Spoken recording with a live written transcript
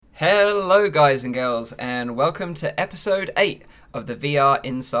Hello guys and girls, and welcome to episode 8 of the VR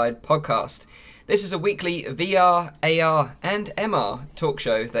Inside podcast. This is a weekly VR, AR and MR talk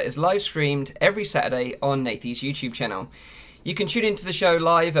show that is live streamed every Saturday on Nathy's YouTube channel. You can tune into the show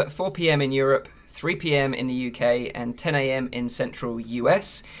live at 4 PM in Europe, 3 PM in the UK and 10 AM in central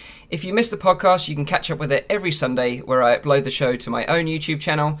US. If you missed the podcast, you can catch up with it every Sunday where I upload the show to my own YouTube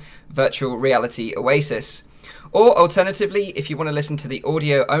channel, Virtual Reality Oasis. Or alternatively, if you want to listen to the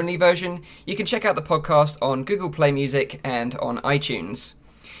audio-only version, you can check out the podcast on Google Play Music and on iTunes.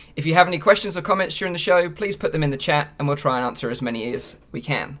 If you have any questions or comments during the show, please put them in the chat and we'll try and answer as many as we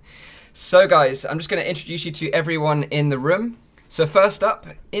can. So guys, I'm just going to introduce you to everyone in the room. So first up,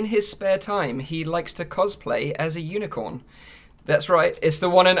 in his spare time, he likes to cosplay as a unicorn. That's right, it's the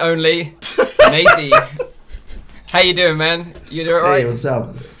one and only Nathy. How you doing, man? You doing alright? Hey, what's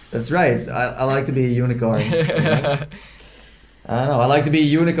up? That's right. I like to be a unicorn. You know? I don't know. I like to be a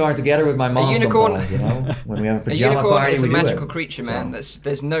unicorn together with my mom. A unicorn, sometimes, you know, when we have a pajama unicorn party, is we a do magical it. creature, man. So.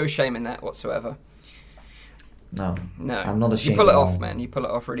 There's no shame in that whatsoever. No, I'm not ashamed. You pull it off, man. You pull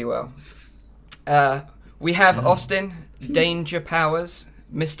it off really well. We have Austin Danger Powers,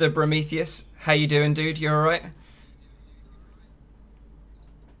 Mr. Prometheus. How you doing, dude? You all right?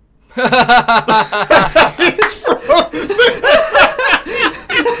 He's frozen.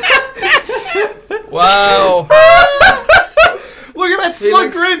 Wow. Look at that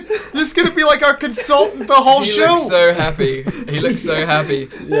smug grin. This is going to be like our consultant the whole show. He looks so happy. He looks so happy.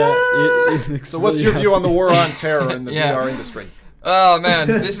 Yeah. So what's your view on the war on terror in the VR industry? Oh man,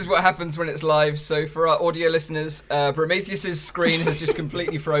 this is what happens when it's live. So for our audio listeners, Prometheus's screen has just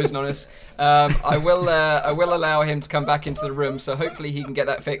completely frozen on us. I will allow him to come back into the room, so hopefully he can get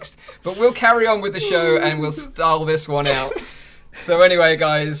that fixed. But we'll carry on with the show and we'll style this one out. So anyway,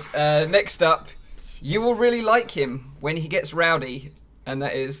 guys, next up, you will really like him when he gets rowdy, and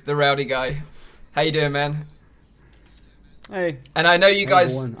that is the rowdy guy. How you doing, man? Hey. And I know you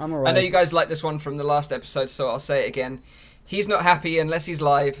guys, I'm alright. I know you guys liked this one from the last episode, so I'll say it again. He's not happy unless he's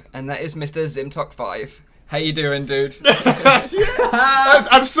live, and that is Mr. Zimtok5. How you doing, dude?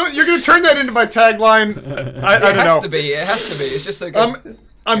 I'm so you're gonna turn that into my tagline. I don't know. It has to be. It's just so good.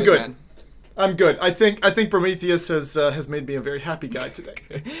 I'm good. Man. I'm good. I think Prometheus has made me a very happy guy today.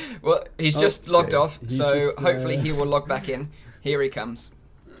 Well, he's just logged off, He so just, hopefully he will log back in. Here he comes.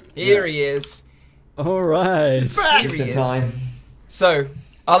 Here he is. All right. He's back. Just Here in he time. is. So,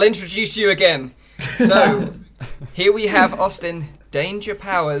 I'll introduce you again. So, here we have Austin Danger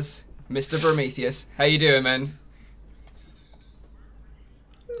Powers, Mr. Prometheus. How you doing, man?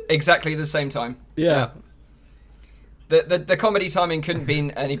 Exactly the same time. Yeah. The comedy timing couldn't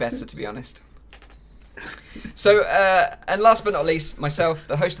be any better, to be honest. So, and last but not least, myself,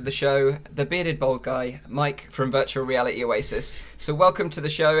 the host of the show, the bearded bald guy, Mike from Virtual Reality Oasis. So welcome to the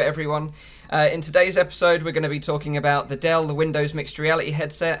show, everyone. In today's episode, we're going to be talking about the Dell, the Windows Mixed Reality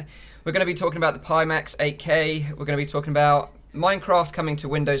headset. We're going to be talking about the Pimax 8K. We're going to be talking about Minecraft coming to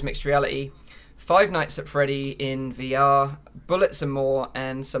Windows Mixed Reality, Five Nights at Freddy in VR, Bullets and more,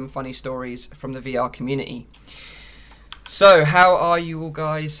 and some funny stories from the VR community. So, how are you all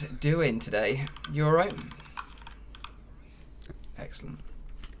guys doing today? You alright? Excellent.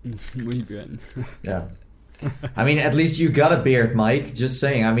 Muy bien. Yeah. I mean, at least you got a beard, Mike. Just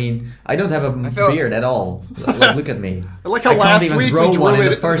saying. I mean, I don't have a beard at all. Like, look at me. I like how I can't last even week grow we one drew in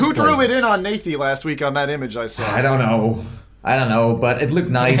the it. first Who drew place. it in on Nathy last week on that image I saw? I don't know, but it looked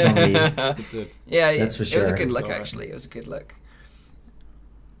nice on me. Yeah, That's for It was a sure. good look, It's alright. actually. It was a good look.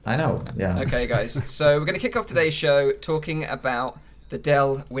 I know. Yeah. Okay, guys. So, we're going to kick off today's show talking about the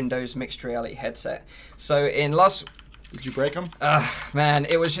Dell Windows Mixed Reality headset. So, in last... Did you break him? Man,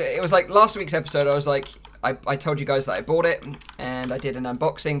 it was like last week's episode. I was like, I told you guys that I bought it and I did an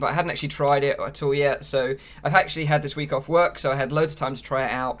unboxing, but I hadn't actually tried it at all yet. So I've actually had this week off work, so I had loads of time to try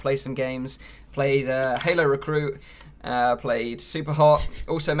it out, play some games, played Halo Recruit, played Super Hot,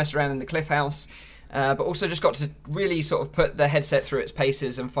 also messed around in the Cliff House, but also just got to really sort of put the headset through its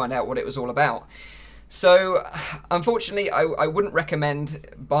paces and find out what it was all about. So, unfortunately, I wouldn't recommend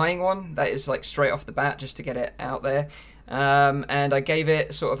buying one that is like straight off the bat just to get it out there. And I gave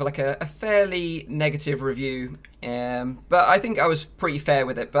it sort of like a fairly negative review, but I think I was pretty fair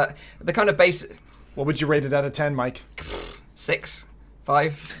with it. But the kind of basic... What would you rate it out of 10, Mike? 6,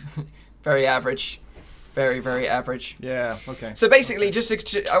 5, very average. Very, very average. Yeah, okay. So basically,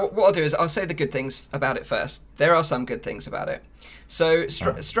 what I'll do is I'll say the good things about it first. There are some good things about it. So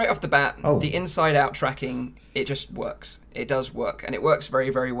straight off the bat, the inside-out tracking, it just works. It does work, and it works very,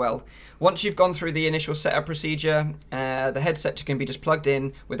 very well. Once you've gone through the initial setup procedure, the headset can be just plugged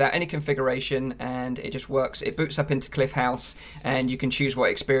in without any configuration, and it just works. It boots up into Cliff House, and you can choose what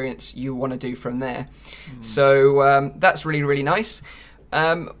experience you want to do from there. So that's really, really nice.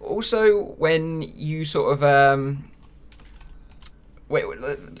 Also, when you sort of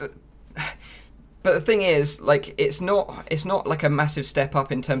but the thing is, like, it's not like a massive step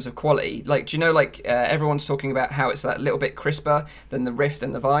up in terms of quality. Like, do you know, like, everyone's talking about how it's that little bit crisper than the Rift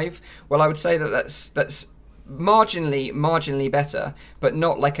and the Vive? Well, I would say that that's marginally better, but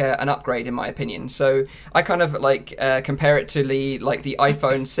not like an upgrade in my opinion. So I kind of like compare it to the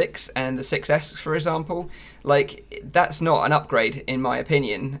iPhone 6 and the 6S, for example. Like, that's not an upgrade in my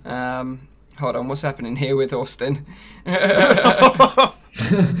opinion. Hold on, what's happening here with Austin?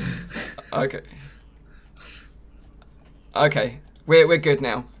 Okay, we're good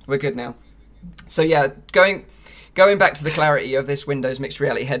now. So yeah, going back to the clarity of this Windows mixed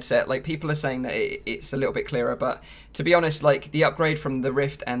reality headset, like, people are saying that it's a little bit clearer, but to be honest, like, the upgrade from the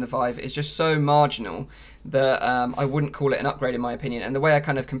Rift and the Vive is just so marginal that I wouldn't call it an upgrade in my opinion. And the way I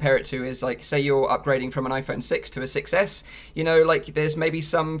kind of compare it to is, like, say you're upgrading from an iPhone 6 to a 6S, you know, like, there's maybe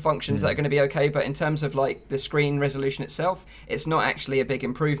some functions that are going to be okay, but in terms of, like, the screen resolution itself, it's not actually a big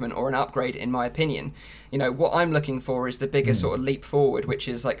improvement or an upgrade in my opinion. You know, what I'm looking for is the bigger sort of leap forward, which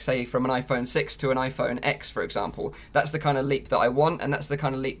is, like, say, from an iPhone 6 to an iPhone X, for example. That's the kind of leap that I want, and that's the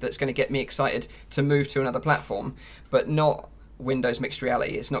kind of leap that's going to get me excited to move to another platform, but not Windows mixed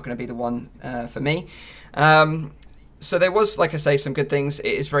reality. It's not going to be the one for me. So there was, like I say, some good things. It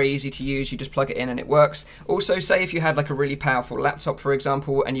is very easy to use. You just plug it in and it works. Also, say if you had like a really powerful laptop, for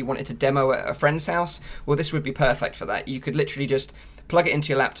example, and you wanted to demo at a friend's house, well, this would be perfect for that. You could literally just plug it into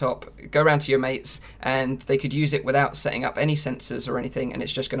your laptop, go around to your mates, and they could use it without setting up any sensors or anything, and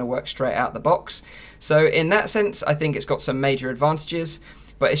it's just going to work straight out the box. So in that sense, I think it's got some major advantages,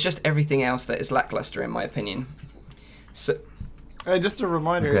 but it's just everything else that is lackluster in my opinion. So, just a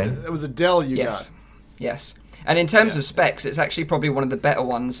reminder, it was a Dell you got. Yes. And in terms of specs, it's actually probably one of the better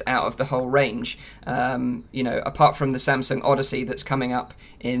ones out of the whole range, you know, apart from the Samsung Odyssey that's coming up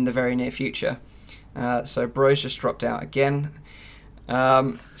in the very near future. So Bro's just dropped out again.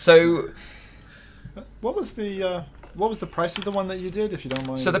 So what was the price of the one that you did, if you don't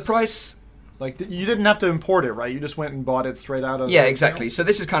mind? So the price, like, you didn't have to import it, right? You just went and bought it straight out of... Yeah, exactly. So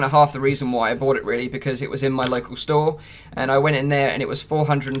this is kind of half the reason why I bought it, really, because it was in my local store, and I went in there and it was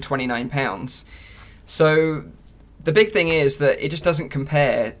 £429. So the big thing is that it just doesn't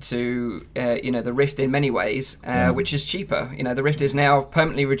compare to, you know, the Rift in many ways, which is cheaper. You know, the Rift is now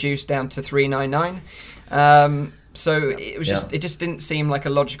permanently reduced down to $399. So it was it just didn't seem like a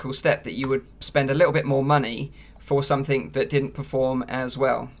logical step that you would spend a little bit more money for something that didn't perform as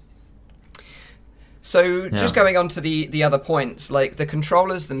well. So just going on to the other points, like the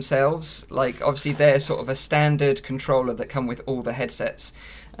controllers themselves, like obviously they're sort of a standard controller that come with all the headsets,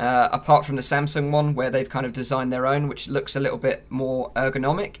 apart from the Samsung one where they've kind of designed their own, which looks a little bit more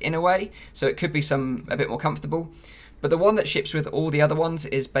ergonomic in a way, so it could be a bit more comfortable. But the one that ships with all the other ones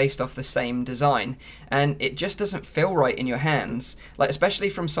is based off the same design, and it just doesn't feel right in your hands, like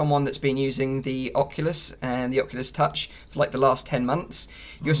especially from someone that's been using the Oculus and the Oculus Touch for like the last 10 months.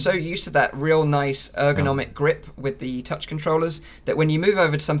 You're so used to that real nice ergonomic grip with the touch controllers that when you move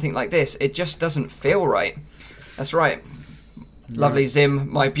over to something like this, it just doesn't feel right. That's right. Lovely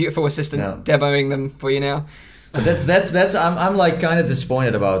Zim, my beautiful assistant, demoing them for you now. But that's I'm like kind of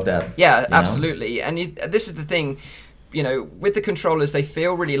disappointed about that. Yeah, absolutely. Know? And this is the thing. You know, with the controllers, they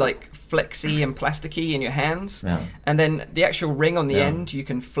feel really like flexy and plasticky in your hands, and then the actual ring on the end, you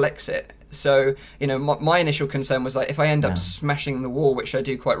can flex it. So, you know, my initial concern was like, if I end up smashing the wall, which I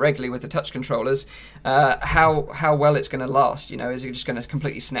do quite regularly with the touch controllers, how well it's going to last. You know, is it just going to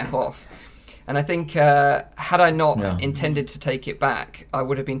completely snap off? And I think had I not intended to take it back, I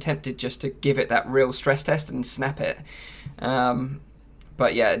would have been tempted just to give it that real stress test and snap it.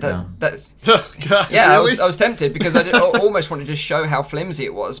 But yeah, God, yeah, really? I was tempted because I almost wanted to show how flimsy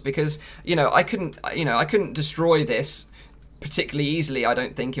it was, because I couldn't destroy this particularly easily. I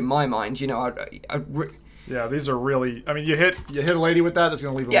don't think in my mind. You know, yeah, these are really. I mean, you hit a lady with that, that's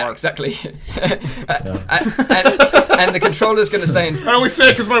gonna leave a mark. Yeah, exactly. and the controller's gonna stay in. I only say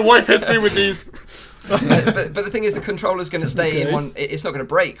it because my wife hits me with these. But the thing is, the controller's going to stay in one. It's not going to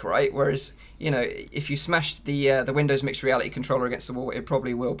break, right? Whereas, you know, if you smashed the Windows mixed reality controller against the wall, it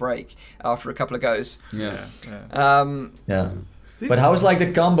probably will break after a couple of goes. Yeah. But how's like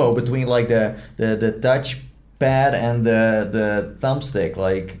the combo between like the touch pad and the thumbstick,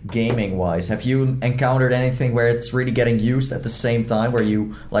 like gaming wise? Have you encountered anything where it's really getting used at the same time, where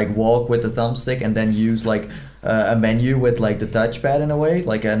you like walk with the thumbstick and then use like a menu with like the touchpad in a way,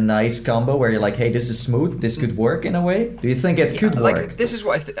 like a nice combo where you're like, hey, this is smooth, this could work in a way? Do you think it could work? Like, this is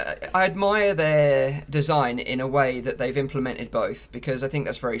what I admire their design in a way that they've implemented both, because I think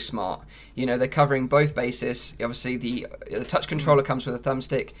that's very smart. You know, they're covering both bases. Obviously, the touch controller comes with a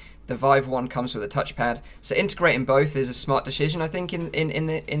thumbstick, the Vive one comes with a touchpad. So integrating both is a smart decision, I think,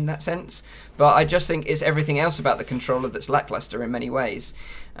 in that sense. But I just think it's everything else about the controller that's lackluster in many ways.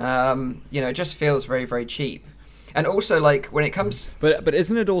 You know, it just feels very, very cheap. And also, like, when it comes... But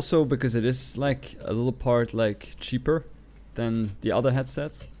isn't it also because it is, like, a little part, like, cheaper than the other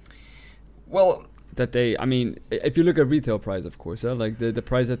headsets? Well... That they... I mean, if you look at retail price, of course, like, the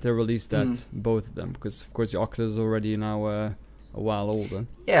price that they released at both of them. Because, of course, the Oculus is already now a while older.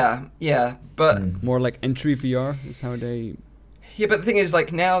 Yeah, but... More like entry VR is how they... Yeah, but the thing is,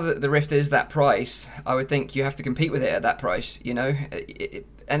 like, now that the Rift is that price, I would think you have to compete with it at that price, you know?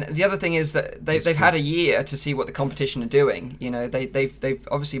 And the other thing is that they've had a year to see what the competition are doing. You know, they've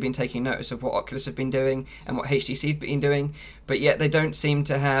obviously been taking notice of what Oculus have been doing and what HTC have been doing, but yet they don't seem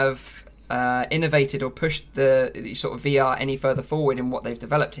to have innovated or pushed the sort of VR any further forward in what they've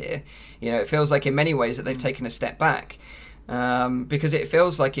developed here. You know, it feels like in many ways that they've taken a step back. Because it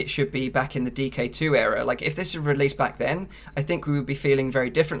feels like it should be back in the DK2 era. Like, if this was released back then, I think we would be feeling very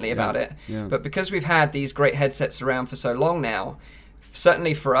differently about it. Yeah. But because we've had these great headsets around for so long now,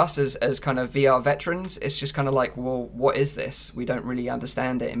 certainly for us as kind of VR veterans, it's just kind of like, well, what is this? We don't really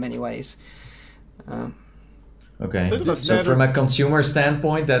understand it in many ways. Okay, so from a consumer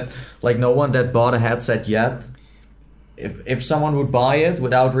standpoint, that like no one that bought a headset yet, if someone would buy it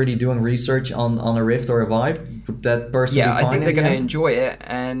without really doing research on a Rift or a Vive, would that person be fine? Yeah, I think they're going to end? enjoy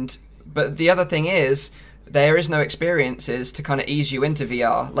it. But the other thing is, there is no experiences to kind of ease you into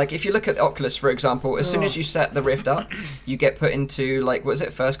VR. Like, if you look at the Oculus, for example, as soon as you set the Rift up, you get put into, like, what is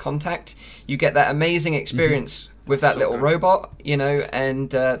it, First Contact? You get that amazing experience with that little robot, you know, and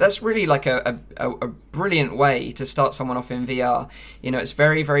that's really like a brilliant way to start someone off in VR. You know, it's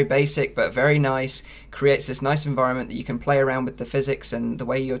very, very basic, but very nice, creates this nice environment that you can play around with the physics and the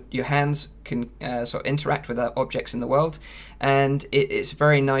way your hands can sort of interact with objects in the world, and it's a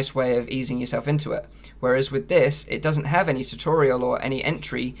very nice way of easing yourself into it. Whereas with this, it doesn't have any tutorial or any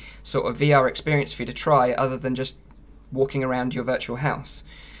entry sort of VR experience for you to try other than just walking around your virtual house.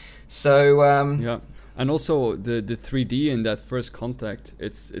 So yeah. And also the 3D in that First Contact,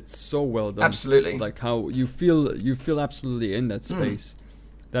 it's so well done. Absolutely. Like how you feel absolutely in that space.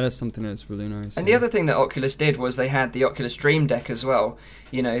 That is something that's really nice. And the other thing that Oculus did was they had the Oculus Dream Deck as well,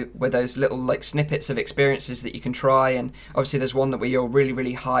 you know, with those little like snippets of experiences that you can try. And obviously there's one that where you're really,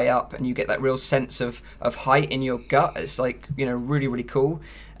 really high up and you get that real sense of height in your gut. It's like, you know, really, really cool.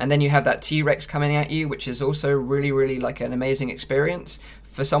 And then you have that T-Rex coming at you, which is also really, really like an amazing experience.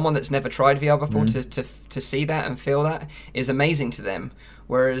 For someone that's never tried VR before, to see that and feel that is amazing to them.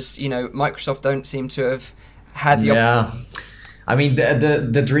 Whereas, you know, Microsoft don't seem to have had the I mean,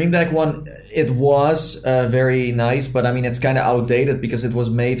 the Dream Deck one, it was very nice, but I mean, it's kind of outdated because it was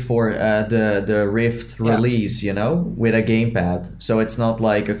made for the Rift release, you know, with a gamepad. So it's not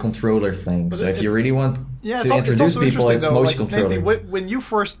like a controller thing. But so if you really want to introduce people, it's motion controller. Nathan, when you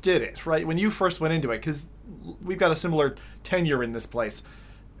first did it, right? When you first went into it, because we've got a similar tenure in this place.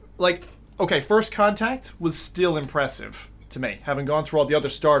 Like, okay, First Contact was still impressive to me, having gone through all the other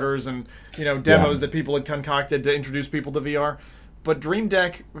starters and, you know, demos that people had concocted to introduce people to VR. But Dream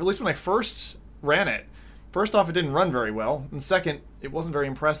Deck, at least when I first ran it, first off, it didn't run very well, and second, it wasn't very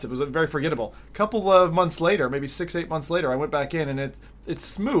impressive. It was very forgettable. A couple of months later, maybe 6-8 months later, I went back in, and it's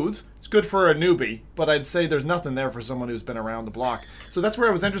smooth. It's good for a newbie, but I'd say there's nothing there for someone who's been around the block. So that's where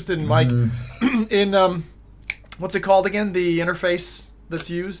I was interested in, Mike, in, what's it called again, the interface that's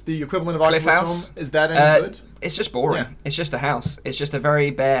used, the equivalent of Oculus Home. Is that any good? It's just boring. Yeah. It's just a house. It's just a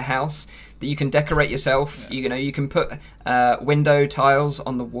very bare house that you can decorate yourself. Yeah. You know, you can put window tiles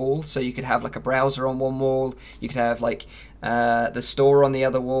on the wall, so you could have like a browser on one wall. You could have like the store on the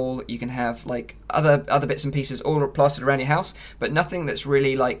other wall. You can have like other bits and pieces all plastered around your house, but nothing that's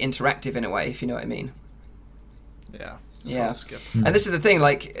really like interactive in a way, if you know what I mean. Yeah. Yeah, Total skip. and this is the thing.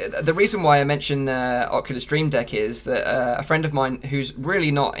 Like, the reason why I mention Oculus Dream Deck is that a friend of mine who's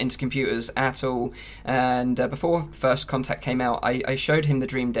really not into computers at all, and before First Contact came out, I showed him the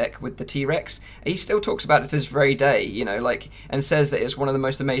Dream Deck with the T-Rex. He still talks about it to this very day, you know, like, and says that it's one of the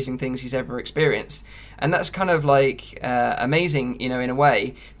most amazing things he's ever experienced. And that's kind of like amazing, you know, in a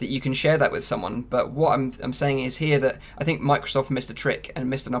way that you can share that with someone. But what I'm saying is here that I think Microsoft missed a trick and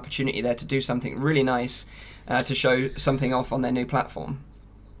missed an opportunity there to do something really nice. To show something off on their new platform.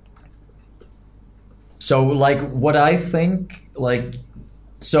 So, like, what I think, like,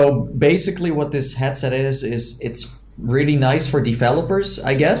 so basically what this headset is it's really nice for developers,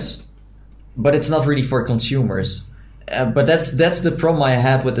 I guess, but it's not really for consumers. But that's the problem I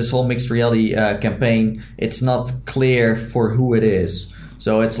had with this whole mixed reality campaign. It's not clear for who it is.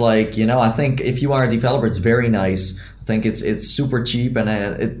 So it's like, you know, I think if you are a developer, it's very nice. I think it's super cheap and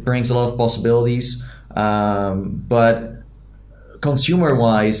it brings a lot of possibilities. But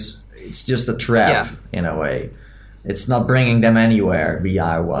consumer-wise, it's just a trap in a way. It's not bringing them anywhere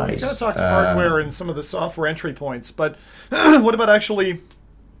VR-wise. You gotta talk to hardware and some of the software entry points, but what about actually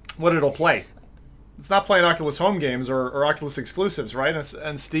what it'll play? It's not playing Oculus home games or Oculus exclusives, right?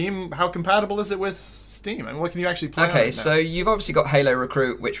 And Steam, how compatible is it with Steam? And what can you actually play on it now? Okay, so you've obviously got Halo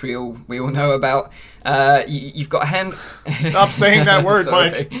Recruit, which we all know about. You've got a hand... Stop saying that word,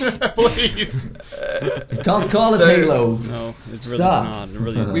 Sorry. Mike. Please. You can't call it Halo. No, it's really Stop. not. It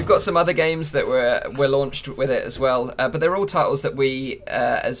really is We've got some other games that were launched with it as well, but they're all titles that we,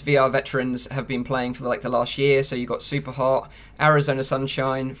 as VR veterans, have been playing for the last year. So you've got Super Hot, Arizona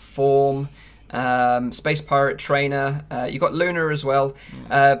Sunshine, Form, Space Pirate Trainer. You got Luna as well,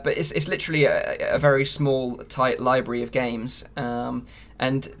 but it's literally a very small, tight library of games.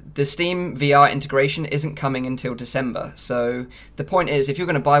 And the Steam VR integration isn't coming until December. So the point is, if you're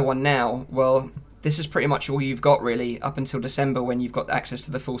going to buy one now, well, this is pretty much all you've got really up until December when you've got access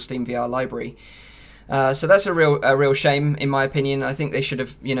to the full Steam VR library. So that's a real shame, in my opinion. I think they should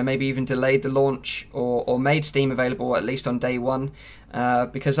have, maybe even delayed the launch or made Steam available at least on day one,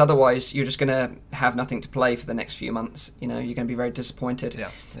 because otherwise you're just going to have nothing to play for the next few months. You're going to be very disappointed.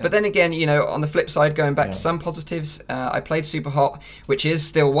 Yeah. But then again, on the flip side, going back to some positives, I played Super Hot, which is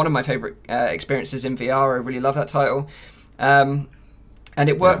still one of my favorite experiences in VR. I really love that title. And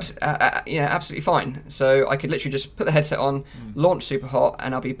it worked, absolutely fine. So I could literally just put the headset on, launch Super Hot,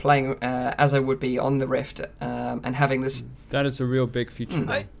 and I'll be playing as I would be on the Rift, and having this. That is a real big feature.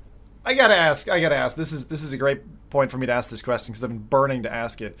 I gotta ask. This is a great point for me to ask this question because I've been burning to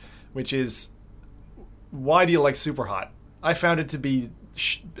ask it, which is, why do you like Super Hot? I found it to be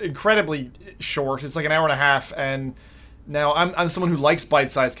incredibly short. It's like an hour and a half, and now I'm someone who likes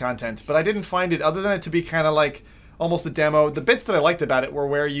bite-sized content, but I didn't find it, other than it to be kind of like almost a demo. The bits that I liked about it were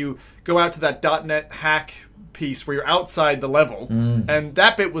where you go out to that .NET hack piece where you're outside the level, and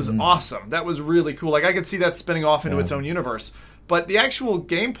that bit was awesome. That was really cool. Like, I could see that spinning off into its own universe. But the actual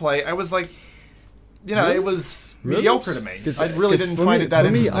gameplay, I was like, it was mediocre to me. I really didn't find it that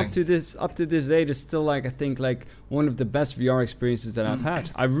interesting. Up to this day, it's still I think one of the best VR experiences that I've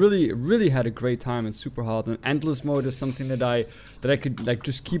had. I really had a great time in Super Hot, and Endless Mode is something that I could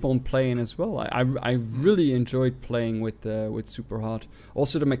just keep on playing as well. I really enjoyed playing with Super Hot.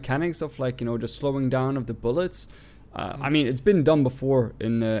 Also the mechanics of the slowing down of the bullets. I mean, it's been done before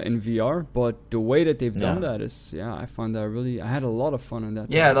in VR, but the way that they've done that is, I found that I had a lot of fun in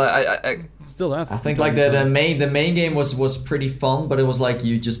that. Yeah, I still have. I think the main game was pretty fun, but it was like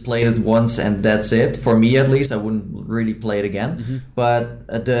you just played it once and that's it. For me, at least, I wouldn't really play it again. But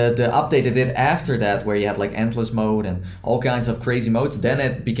the update they did after that, where you had endless mode and all kinds of crazy modes, then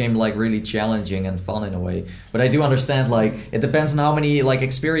it became really challenging and fun in a way. But I do understand it depends on how many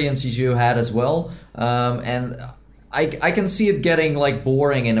experiences you had as well, and I can see it getting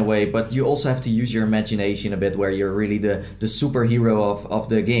boring in a way, but you also have to use your imagination a bit, where you're really the superhero of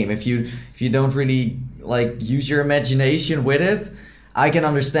the game. If you don't really use your imagination with it, I can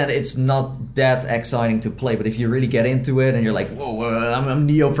understand it's not that exciting to play. But if you really get into it and you're whoa, I'm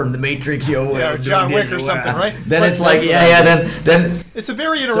Neo from the Matrix, yo. Yeah, John Wick or something, right? Then it's then it's a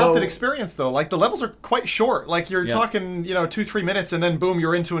very interrupted experience though. The levels are quite short. You're talking, 2-3 minutes, and then boom,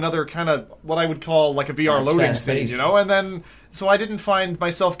 you're into another kind of what I would call a VR loading scene, and then so I didn't find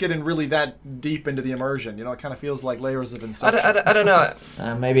myself getting really that deep into the immersion. You know, it kind of feels like layers of Inception. I don't know.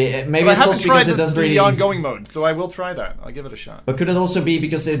 Maybe But I it's haven't also tried because it doesn't the really. ongoing mode, so I will try that. I'll give it a shot. But could it also be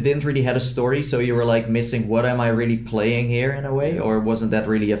because it didn't really have a story, so you were like missing what am I really playing here in a way, or wasn't that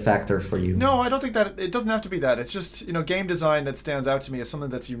really a factor for you? No, I don't think that it doesn't have to be that. It's just, you know, game design that stands out to me as something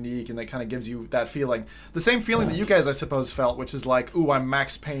that's unique and that kind of gives you that feeling. The same feeling that you guys, I suppose, felt, which is like, ooh, I'm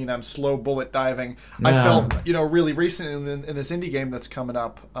Max Payne, I'm slow bullet diving. I Yeah. felt, you know, really recently in this indie game that's coming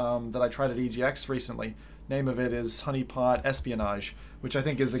up that I tried at EGX recently. Name of it is Honeypot Espionage, which I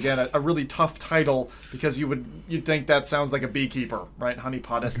think is, again, a really tough title because you'd think that sounds like a beekeeper, right?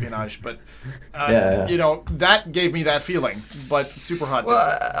 Honeypot Espionage. But, Yeah. you know, that gave me that feeling, but Super Hot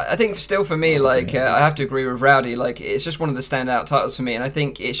Well, didn't. I think still for me, like I have to agree with Rowdy. Like it's just one of the standout titles for me, and I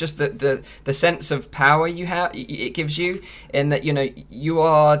think it's just the sense of power you have it gives you, in that you know you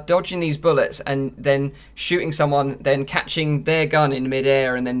are dodging these bullets and then shooting someone, then catching their gun in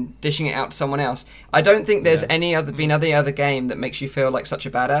midair and then dishing it out to someone else. I don't think there's any other game that makes you feel like such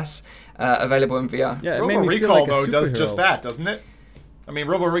a badass available in VR. Yeah, it made Robo me feel Recall, like a though, does superhero. just that, doesn't it? I mean,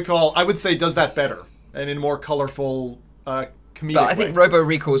 Robo Recall, I would say, does that better and in a more colorful, comedic But I think way. Robo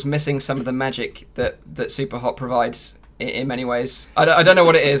Recall's missing some of the magic that Super Hot provides in many ways. I don't know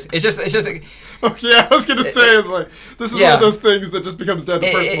what it is. It's just Oh, yeah, I was going to say, it's like, this is Yeah. one of those things that just becomes down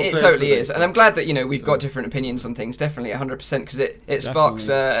to personal it taste. totally I think, is, so. and I'm glad that we've got different opinions on things. Definitely, 100%, because it sparks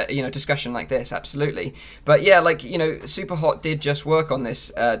discussion like this. Absolutely, but yeah, like Super Hot did just work on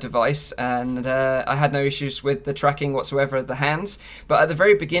this device, and I had no issues with the tracking whatsoever of the hands. But at the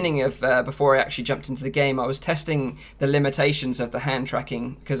very beginning of before I actually jumped into the game, I was testing the limitations of the hand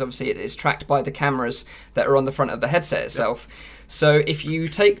tracking, because obviously it is tracked by the cameras that are on the front of the headset itself. So if you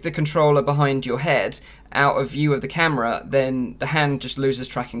take the controller behind your head out of view of the camera, then the hand just loses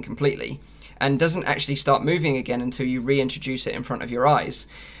tracking completely and doesn't actually start moving again until you reintroduce it in front of your eyes.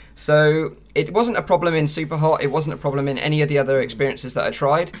 So it wasn't a problem in Super Hot, it wasn't a problem in any of the other experiences that I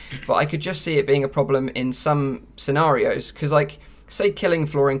tried, but I could just see it being a problem in some scenarios, because like, say Killing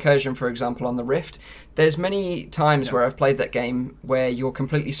Floor Incursion, for example, on the Rift, there's many times where I've played that game where you're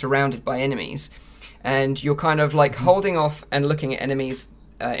completely surrounded by enemies, and you're kind of like holding off and looking at enemies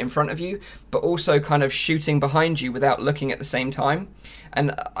in front of you, but also kind of shooting behind you without looking at the same time.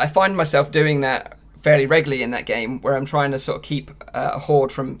 And I find myself doing that fairly regularly in that game, where I'm trying to sort of keep a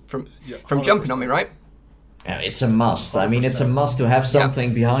horde from jumping on me, right? Yeah, it's a must. I mean, it's a must to have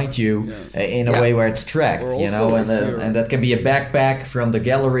something behind you in a way where it's tracked, Or you also know, if you're- and that can be a backpack from the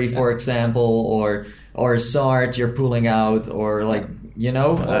gallery, for example, or a sword you're pulling out, or like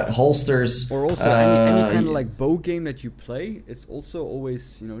holsters. Or also any kind of like bow game that you play, it's also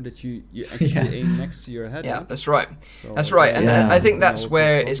always that you actually aim next to your head. Yeah, right? that's right. So, That's right, and Yeah. I think that's all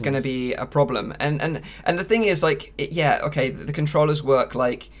where those it's going to problems. be a problem. And the thing is, like, the controllers work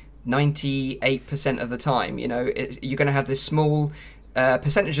like 98% of the time. You're going to have this small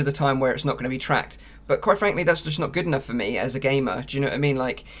percentage of the time where it's not going to be tracked. But quite frankly, that's just not good enough for me as a gamer. Do you know what I mean?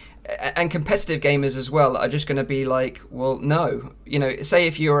 Like, and competitive gamers as well are just going to be like, well, no. Say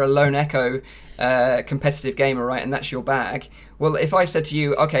if you're a Lone Echo competitive gamer, right, and that's your bag. Well, if I said to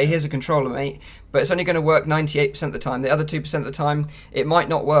you, okay, here's a controller, mate, but it's only going to work 98% of the time, the other 2% of the time, it might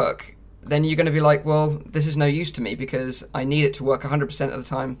not work, then you're going to be like, well, this is no use to me because I need it to work 100% of the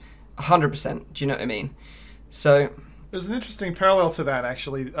time, 100%. Do you know what I mean? So There's an interesting parallel to that,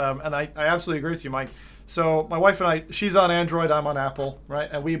 actually, and I absolutely agree with you, Mike. So my wife and I, she's on Android, I'm on Apple, right?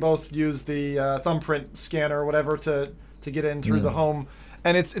 And we both use the thumbprint scanner or whatever to get in through the home.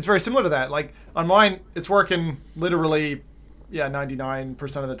 And it's very similar to that. Like on mine, it's working literally,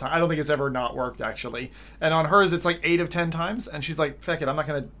 99% of the time. I don't think it's ever not worked, actually. And on hers, it's like 8 of 10 times. And she's like, "Feck it, I'm not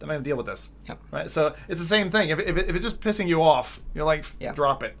gonna deal with this." Yep. Right. So it's the same thing. If it's just pissing you off, you're like, Yeah.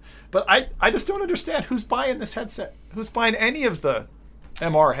 drop it. But I just don't understand who's buying this headset. Who's buying any of the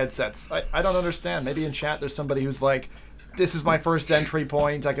MR headsets? I don't understand. Maybe in chat there's somebody who's like, this is my first entry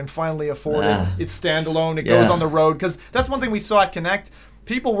point. I can finally afford it. It's standalone. It goes on the road. Because that's one thing we saw at Connect.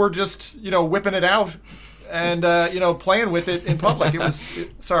 People were just, whipping it out and, playing with it in public. It was,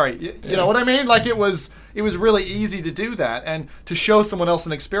 you know what I mean? Like it was really easy to do that and to show someone else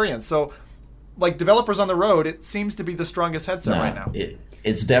an experience. So, like developers on the road, it seems to be the strongest headset right now.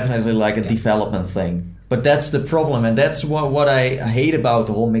 It's definitely like a development thing. But that's the problem, and that's what I hate about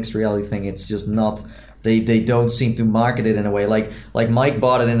the whole mixed reality thing. It's just not... They don't seem to market it in a way. Like Mike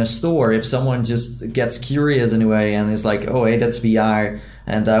bought it in a store. If someone just gets curious in a way and is like, oh, hey, that's VR,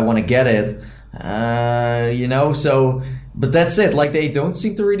 and I want to get it, so... But that's it. Like they don't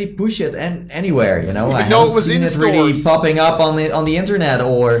seem to really push it anywhere. I know haven't it was seen in it really stores. popping up on the internet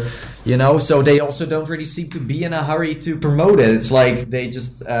or You know, so they also don't really seem to be in a hurry to promote it. It's like they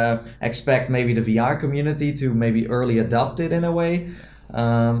just expect maybe the VR community to maybe early adopt it in a way.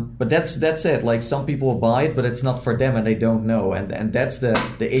 But that's it. Like some people will buy it, but it's not for them, and they don't know. And that's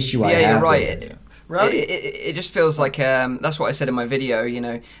the issue I have. Yeah, you're right. with it. It just feels like that's what I said in my video, you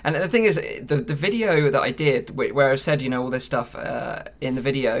know. And the thing is, the video that I did, where I said, you know, all this stuff in the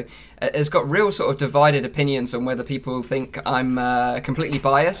video, has got real sort of divided opinions on whether people think I'm completely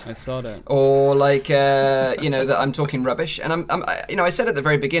biased. I saw that. Or like, you know, that I'm talking rubbish. And you know, I said at the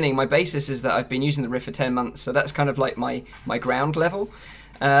very beginning, my basis is that I've been using the Rift for 10 months, so that's kind of like my ground level.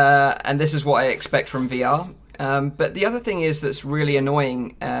 And this is what I expect from VR. But the other thing is that's really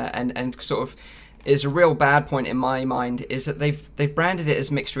annoying and sort of is a real bad point in my mind is that they've branded it as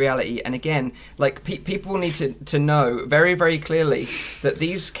mixed reality, and again, like people need to know very, very clearly that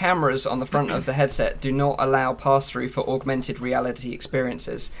these cameras on the front of the headset do not allow pass-through for augmented reality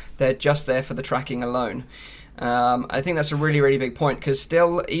experiences. They're just there for the tracking alone. I think that's a really, really big point, because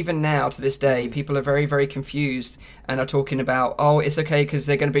still, even now to this day, people are very, very confused and are talking about, oh, it's okay because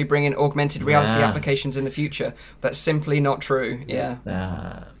they're going to be bringing augmented reality applications in the future. That's simply not true.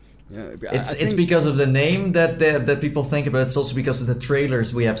 Yeah. It's because of the name that people think about. It's also because of the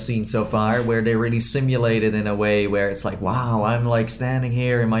trailers we have seen so far, where they really simulate it in a way where it's like, wow, I'm like standing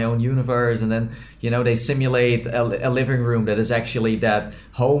here in my own universe, and then, you know, they simulate a living room that is actually that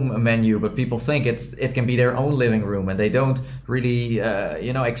home menu, but people think it can be their own living room, and they don't really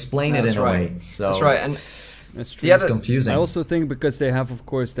explain it in a way. So that's right. And that's true. It's confusing. I also think because they have, of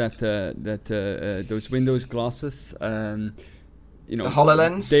course, that those Windows glasses. You know, the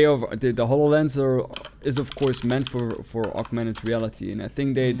HoloLens? The HoloLens is of course meant for augmented reality, and I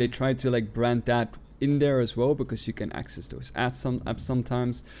think they try to like brand that in there as well, because you can access those apps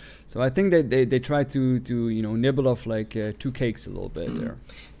sometimes. So I think that they try to you know, nibble off like two cakes a little bit there.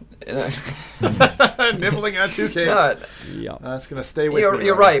 Nibbling at two cakes. No, yeah, that's gonna stay with me.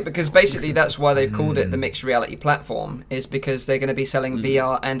 You're right, because basically that's why they've called it the mixed reality platform, is because they're going to be selling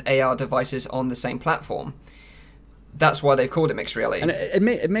VR and AR devices on the same platform. That's why they've called it mixed reality. And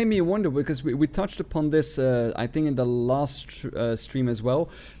it made me wonder, because we touched upon this, I think, in the last stream as well,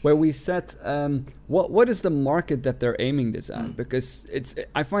 where we said, what is the market that they're aiming this at? Because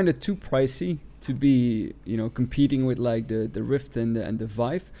I find it too pricey to be, you know, competing with like the Rift and the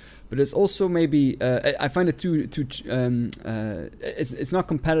Vive. But it's also maybe I find it too it's not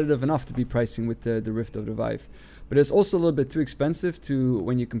competitive enough to be pricing with the Rift or the Vive. But it's also a little bit too expensive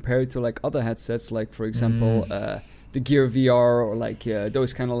when you compare it to like other headsets, like for example the Gear VR, or like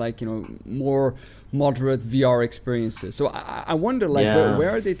those kind of like, you know, more moderate VR experiences. So I wonder, like, where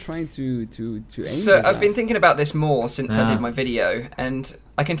are they trying to aim? So I've been thinking about this more since I did my video, and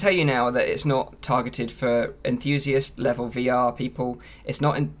I can tell you now that it's not targeted for enthusiast level VR people. It's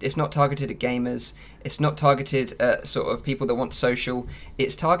not targeted at gamers. It's not targeted at sort of people that want social.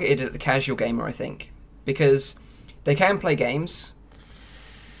 It's targeted at the casual gamer, I think, because they can play games,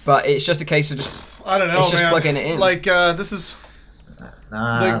 but it's just a case of just, I don't know, it's just man. plugging it in. Like this is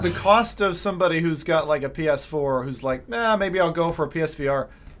the cost of somebody who's got like a PS4, who's like, maybe I'll go for a PSVR.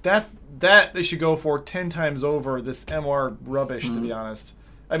 That they should go for 10 times over this MR rubbish, to be honest.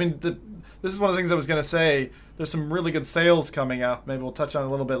 I mean, this is one of the things I was going to say. There's some really good sales coming up. Maybe we'll touch on it a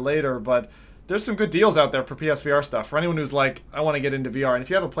little bit later, but there's some good deals out there for PSVR stuff. For anyone who's like, I want to get into VR. And if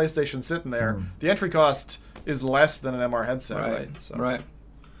you have a PlayStation sitting there, the entry cost is less than an MR headset, right? So. Right.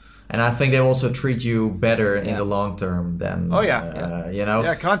 And I think they also treat you better in the long term than, you know.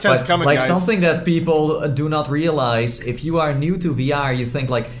 Yeah, content's coming, like guys. Something that people do not realize, if you are new to VR, you think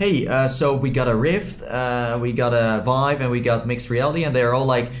like, hey, so we got a Rift, we got a Vive, and we got mixed reality, and they're all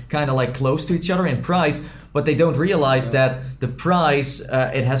like kind of like close to each other in price. But they don't realize that the price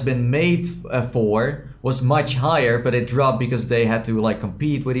it has been made for was much higher, but it dropped because they had to like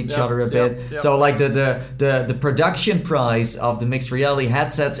compete with each other a bit. Yep. So like the production price of the mixed reality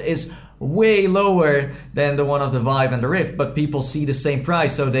headsets is way lower than the one of the Vive and the Rift, but people see the same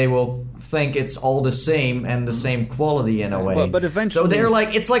price, so they will think it's all the same and the same quality in a way. But eventually, so they're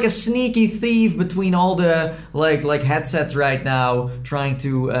like, it's like a sneaky thief between all the like headsets right now, trying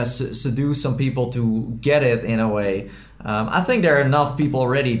to seduce some people to get it in a way. I think there are enough people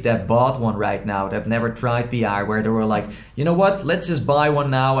already that bought one right now that never tried VR, where they were like, you know what, let's just buy one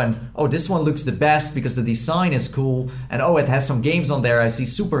now, and oh, this one looks the best because the design is cool, and oh, it has some games on there I see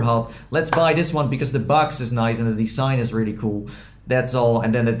super hot. Let's buy this one because the box is nice and the design is really cool. That's all,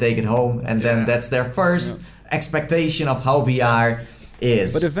 and then they take it home, and then that's their first expectation of how VR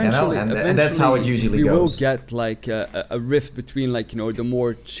is. But eventually, you know? and that's how it usually we goes. will get like a rift between like, you know, the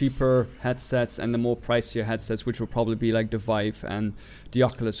more cheaper headsets and the more pricier headsets, which will probably be like the Vive and the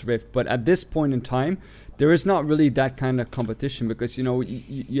Oculus Rift. But at this point in time, there is not really that kind of competition, because, you know,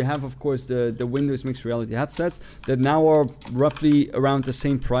 you have, of course, the Windows mixed reality headsets that now are roughly around the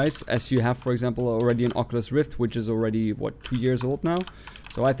same price as you have, for example, already an Oculus Rift, which is already, 2 years old now.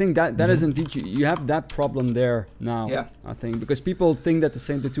 So I think that is indeed, you have that problem there now. Yeah. I think, because people think that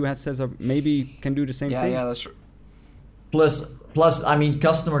the two headsets are maybe can do the same thing. Yeah, that's true. Plus, I mean,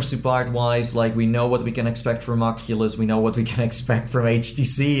 customer support wise, like, we know what we can expect from Oculus, we know what we can expect from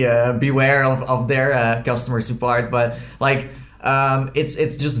HTC. Beware of their customer support, but like,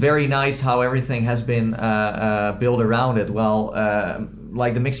 it's just very nice how everything has been built around it. Well,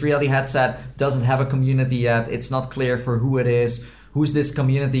 like the mixed reality headset doesn't have a community yet. It's not clear for who it is. Who's this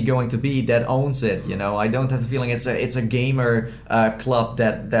community going to be that owns it? You know, I don't have the feeling it's a gamer club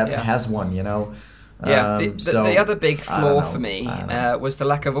that has one. You know. Yeah, the other big flaw for me was the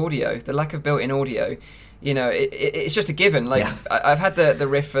lack of audio, the lack of built-in audio. You know, it's just a given. Like, I've had the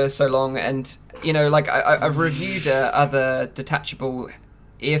Rift for so long, and, you know, like, I've reviewed other detachable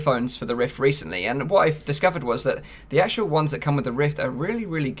earphones for the Rift recently, and what I've discovered was that the actual ones that come with the Rift are really,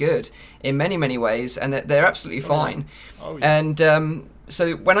 really good in many, many ways, and they're absolutely fine. Oh, yeah. And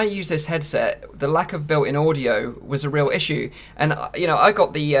so when I use this headset, the lack of built-in audio was a real issue. And, you know, I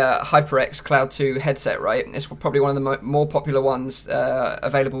got the HyperX Cloud 2 headset, right? It's probably one of the more popular ones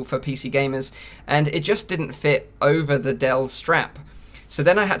available for PC gamers. And it just didn't fit over the Dell strap. So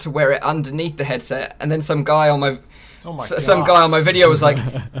then I had to wear it underneath the headset. And then some guy on my video was like...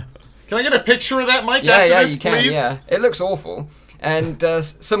 Can I get a picture of that, Mike, yeah, after yeah, this, you can, please? yeah. It looks awful. And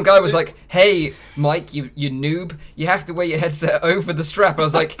some guy was like, "Hey, Mike, you noob, you have to wear your headset over the strap." And I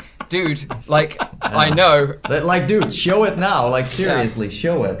was like, "Dude, like, I know." Like, dude, show it now. Like, seriously,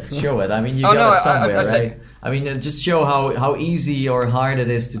 show it. I mean, you got it somewhere, right? I mean, just show how easy or hard it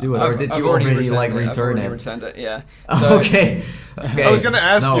is to do it. Or did you already like return it? I've already returned it, yeah. So, okay. I was going to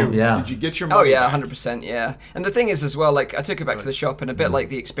ask you, did you get your money Oh yeah, back? 100%, yeah. And the thing is as well, like, I took it back to the shop, and a bit like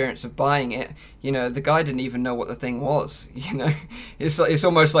the experience of buying it, you know, the guy didn't even know what the thing was, you know. It's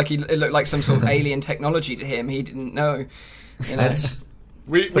almost like it looked like some sort of alien technology to him. He didn't know, you know.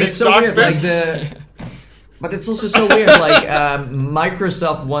 We it's so weird, like but it's also so weird, like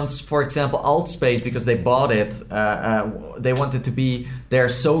Microsoft wants, for example, AltSpace, because they bought it, they want it to be their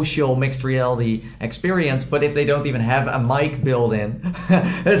social mixed reality experience, but if they don't even have a mic built in,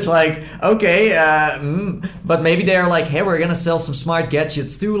 it's like, okay, but maybe they're like, hey, we're gonna sell some smart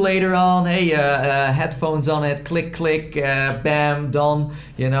gadgets too later on, hey, headphones on it, click, click, bam, done,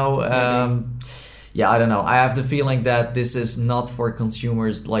 you know, yeah, I don't know. I have the feeling that this is not for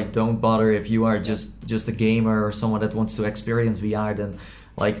consumers. Like, don't bother if you are just a gamer or someone that wants to experience VR. Then,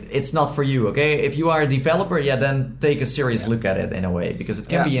 like, it's not for you. Okay, if you are a developer, then take a serious look at it in a way, because it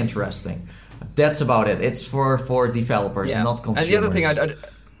can be interesting. That's about it. It's for developers, not consumers. And the other thing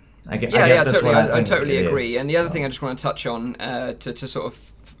I guess that's totally. what I totally agree. is. And the other thing I just want to touch on to sort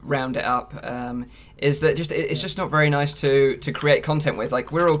of round it up is that it's just not very nice to create content with.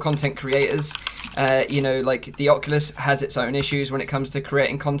 Like, we're all content creators. You know, like, the Oculus has its own issues when it comes to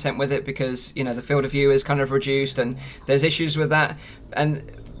creating content with it, because, you know, the field of view is kind of reduced, and there's issues with that.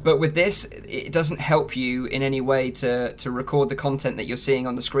 But with this, it doesn't help you in any way to record the content that you're seeing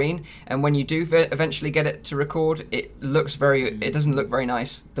on the screen. And when you do eventually get it to record, it doesn't look very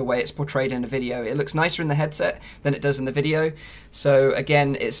nice the way it's portrayed in the video. It looks nicer in the headset than it does in the video. So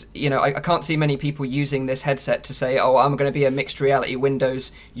again, it's, you know, I can't see many people using this headset to say, oh, I'm going to be a mixed reality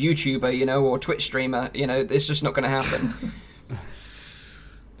Windows YouTuber, you know, or Twitch streamer. You know, it's just not going to happen.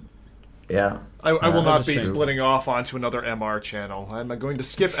 Yeah. I will not be splitting off onto another MR channel. I'm going to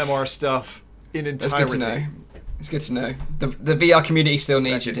skip MR stuff in entirety. That's good to know. It's good to know. The VR community still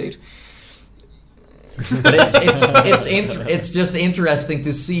needs you, dude. But it's just interesting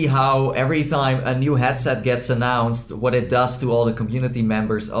to see how every time a new headset gets announced, what it does to all the community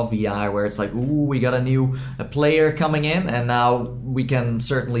members of VR, where it's like, ooh, we got a new player coming in, and now we can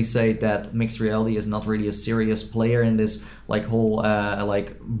certainly say that mixed reality is not really a serious player in this like whole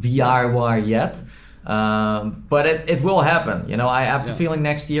like VR war yet. But it will happen. You know, I have the feeling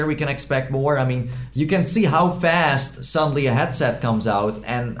next year we can expect more. I mean, you can see how fast suddenly a headset comes out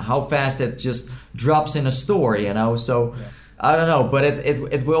and how fast it just drops in a store, you know. So I don't know, but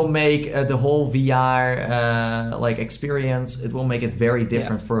it will make the whole VR like experience. It will make it very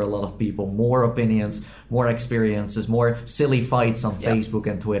different for a lot of people. More opinions, more experiences, more silly fights on Facebook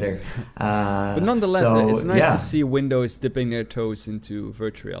and Twitter. But nonetheless, so, it's nice to see Windows dipping their toes into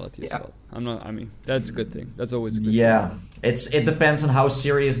virtual reality as well. I mean, that's a good thing. That's always a good thing. It depends on how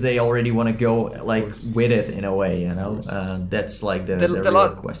serious they already want to go like with it in a way, you know. That's like the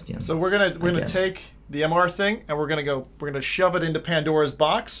real question. So we're gonna take the MR thing and we're gonna shove it into Pandora's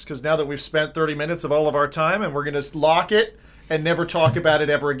box, because now that we've spent 30 minutes of all of our time, and we're gonna lock it and never talk about it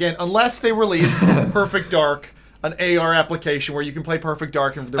ever again, unless they release Perfect Dark, an AR application where you can play Perfect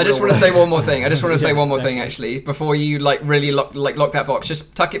Dark in the I just real want to world. say one more thing. I just want to say one more thing, actually, before you really lock that box.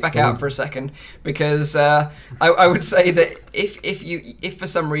 Just tuck it back out for a second, because I would say that if for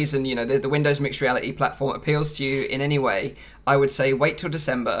some reason, you know, the Windows mixed reality platform appeals to you in any way, I would say wait till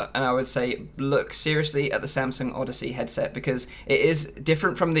December, and I would say look seriously at the Samsung Odyssey headset, because it is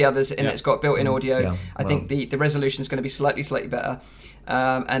different from the others in that it's got built-in audio. Yeah. I think the resolution is going to be slightly better.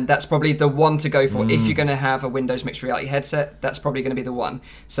 And that's probably the one to go for. If you're going to have a Windows mixed reality headset, that's probably going to be the one.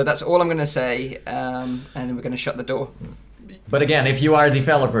 So that's all I'm going to say, and then we're going to shut the door. But again, if you are a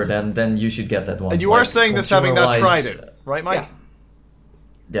developer, then you should get that one. And you are saying this having not tried it, right, Mike?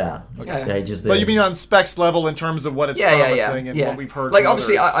 Yeah. Okay. I just did. But you mean on specs level in terms of what it's promising and what we've heard like, from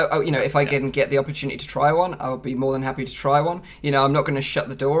obviously, others? you know, if I can get the opportunity to try one, I would be more than happy to try one. You know, I'm not going to shut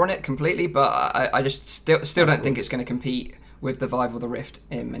the door on it completely, but I just still don't think it's going to compete with the Vive or the Rift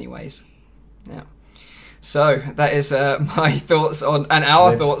in many ways. Yeah. So that is my thoughts on, and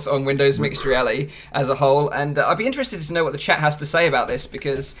our thoughts on Windows mixed reality as a whole. And I'd be interested to know what the chat has to say about this,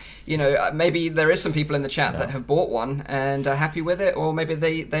 because, you know, maybe there is some people in the chat that have bought one and are happy with it, or maybe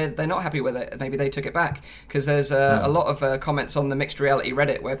they're not happy with it. Maybe they took it back, because there's a lot of comments on the mixed reality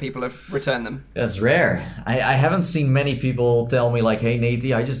Reddit where people have returned them. That's rare. I haven't seen many people tell me like, hey,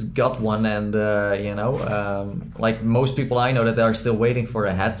 Natey, I just got one, and you know, like most people I know that are still waiting for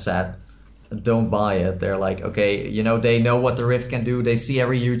a headset, don't buy it. They're like, okay, you know, they know what the Rift can do. They see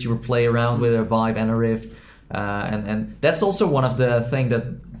every YouTuber play around with a Vive and a Rift, and that's also one of the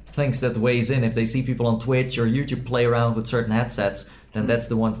things that weighs in. If they see people on Twitch or YouTube play around with certain headsets, then that's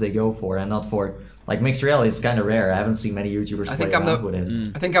the ones they go for, and not for like mixed reality. It's kind of rare. I haven't seen many YouTubers play around with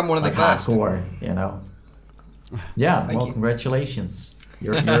it. I think I'm one of the like first. hardcore, you know. Yeah, Thank well, you. congratulations.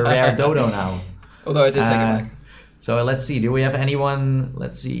 You're a rare dodo now. Although I did take it back. So let's see, do we have anyone?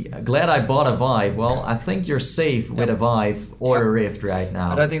 Let's see. Glad I bought a Vive. Well, I think you're safe with a Vive or a Rift right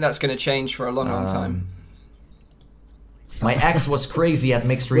now. I don't think that's going to change for a long time. My ex was crazy at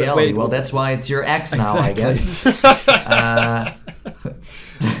mixed reality. Wait, well, that's why it's your ex now, Exactly. I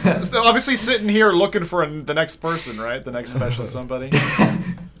guess. So obviously sitting here looking for the next person, right? The next special somebody.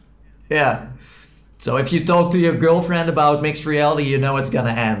 Yeah. So if you talk to your girlfriend about mixed reality, you know it's gonna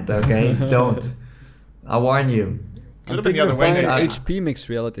end, okay? Don't. I warn you. Could have I'm been the thinking other of way. buying an Maybe. HP mixed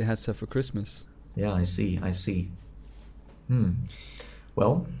reality headset for Christmas. Yeah, I see.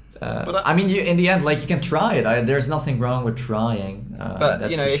 Well, But I mean, in the end, like, you can try it. There's nothing wrong with trying. But,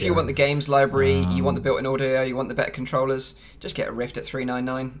 that's you know, for if you sure. want the games library, you want the built-in audio, you want the better controllers, just get a Rift at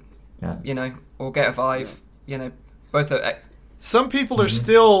 $399, Yeah. you know, or get a Vive, you know, both are... Some people are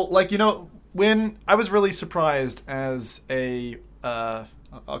still like, you know, when I was really surprised as a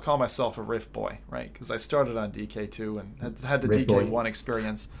I'll call myself a Rift boy, right? Because I started on DK2 and had the Rift boy. DK1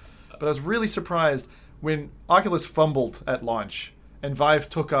 experience. But I was really surprised when Oculus fumbled at launch and Vive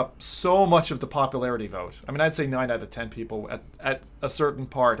took up so much of the popularity vote. I mean, I'd say 9 out of 10 people at a certain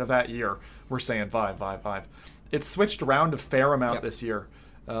part of that year were saying Vive. It's switched around a fair amount this year.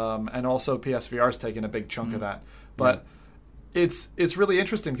 And also PSVR's taken a big chunk of that. But it's really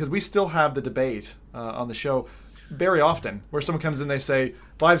interesting because we still have the debate on the show very often where someone comes in and they say,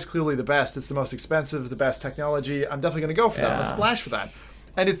 Vive's clearly the best, it's the most expensive, the best technology, I'm definitely going to go for that, I'm going to splash for that.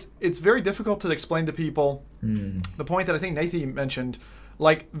 And it's very difficult to explain to people the point that I think Nathan mentioned,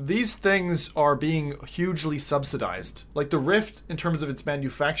 like these things are being hugely subsidized. Like the Rift, in terms of its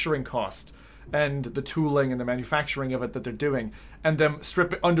manufacturing cost and the tooling and the manufacturing of it that they're doing, and them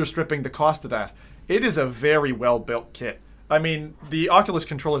understripping the cost of that, it is a very well-built kit. I mean, the Oculus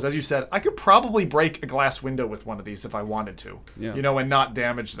controllers, as you said, I could probably break a glass window with one of these if I wanted to, you know, and not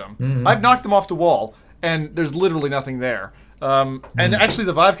damage them. I've knocked them off the wall, and there's literally nothing there. And actually,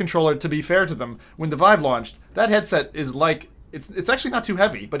 the Vive controller, to be fair to them, when the Vive launched, that headset is like, it's actually not too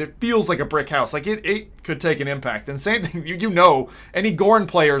heavy, but it feels like a brick house. Like, it could take an impact. And same thing, you know, any Gorn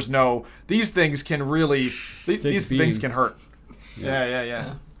players know, these things can really, these things can hurt.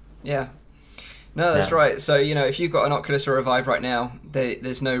 Yeah. Yeah. No, that's Yeah. right. So, if you've got an Oculus or a Vive right now,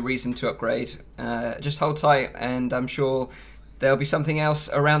 there's no reason to upgrade. Just hold tight, and I'm sure there'll be something else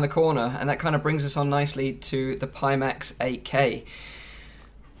around the corner. And that kind of brings us on nicely to the Pimax 8K.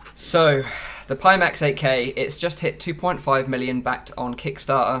 So, the Pimax 8K, it's just hit 2.5 million backed on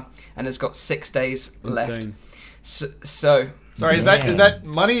Kickstarter, and it's got 6 days left. Insane. So Sorry, is Man. that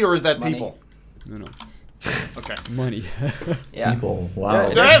money or is that Money. people? No. Okay. Money. yeah. People. Wow.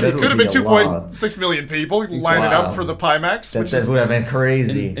 It that could have be been a lot. 2.6 million people lining Wow. up for the Pimax, which That is would have been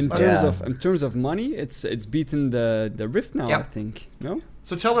crazy. In terms of money, it's beaten the Rift now. Yep. I think. No.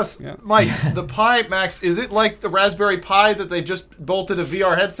 So tell us, Yeah. Mike, the Pimax, is it like the Raspberry Pi that they just bolted a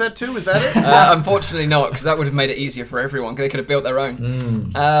VR headset to? Is that it? Unfortunately not, because that would have made it easier for everyone. They could have built their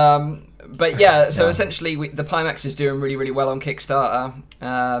own. But so Yeah. essentially the Pimax is doing really, really well on Kickstarter.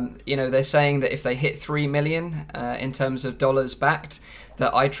 They're saying that if they hit 3 million in terms of dollars backed,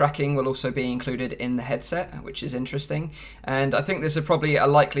 that eye tracking will also be included in the headset, which is interesting. And I think there's probably a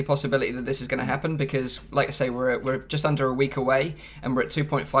likely possibility that this is going to happen because, like I say, we're just under a week away, and we're at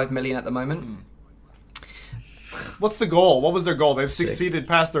 2.5 million at the moment. What's the goal? What was their goal? They've succeeded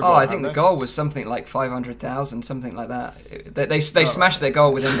past their goal. Oh, I think haven't the they? goal was something like 500,000, something like that. They smashed their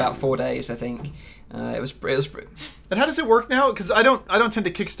goal within about 4 days, I think. It was. And how does it work now? Because I don't tend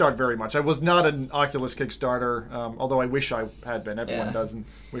to kickstart very much. I was not an Oculus Kickstarter, although I wish I had been. Everyone Yeah. does, and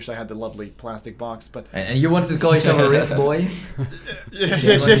wish I had the lovely plastic box. But And you wanted to call yourself a Rift boy?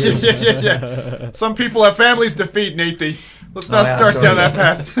 yeah. Some people have families to feed, Nathan. Let's not yeah, start sorry. down that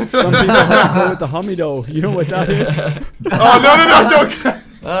path. Some people have to go with the Hamido. You know what that is? Oh, no,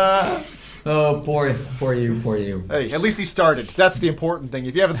 don't. Oh, poor you. Hey, at least he started. That's the important thing.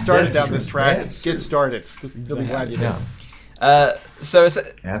 If you haven't started That's down true. this track, That's get true. started. You'll be glad you did. Yeah, So it's,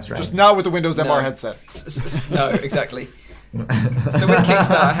 that's right. Just not with the Windows No. MR headset. no, exactly. So with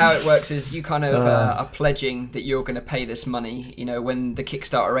Kickstarter, how it works is you kind of are pledging that you're going to pay this money, when the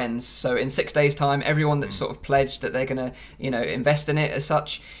Kickstarter ends. So in 6 days' time, everyone that's sort of pledged that they're going to, invest in it as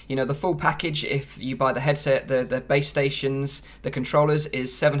such, the full package, if you buy the headset, the base stations, the controllers, is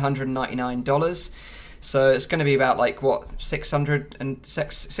 $799. So it's going to be about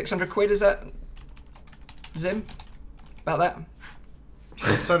 600 quid, is that, Zim? About that?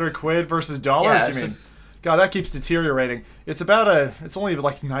 600 quid versus dollars, Yeah, you so- mean? God, that keeps deteriorating. It's only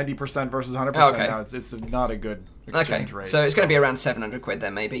like 90% versus 100% Okay. now. It's not a good exchange rate. So it's going to be around 700 quid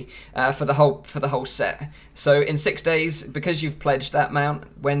then maybe for the whole set. So in 6 days, because you've pledged that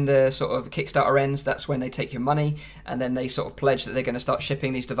amount, when the sort of Kickstarter ends, that's when they take your money, and then they sort of pledge that they're going to start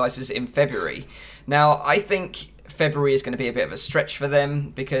shipping these devices in February. Now, I think February is going to be a bit of a stretch for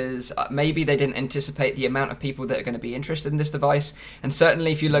them because maybe they didn't anticipate the amount of people that are going to be interested in this device. And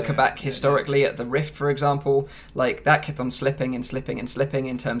certainly if you look back historically at the Rift, for example, that kept on slipping and slipping and slipping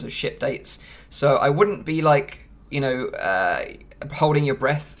in terms of ship dates. So I wouldn't be holding your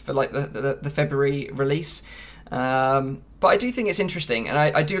breath for the February release. But I do think it's interesting, and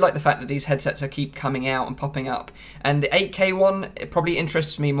I do like the fact that these headsets keep coming out and popping up. And the 8K one, it probably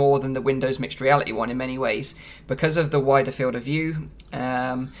interests me more than the Windows Mixed Reality one in many ways, because of the wider field of view,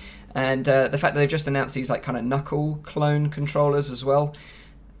 and the fact that they've just announced these kind of knuckle clone controllers as well.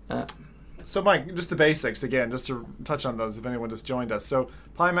 So, Mike, just the basics again, just to touch on those if anyone just joined us. So,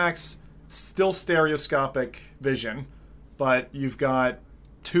 Pimax, still stereoscopic vision, but you've got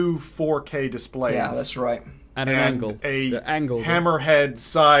two 4K displays. Yeah, that's right. At an and angle. A The angle.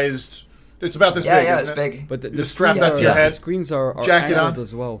 hammerhead-sized. It's about this big. Yeah, it's isn't it? big. But the Just strap screens that to your are- head, The screens are jack it angled on.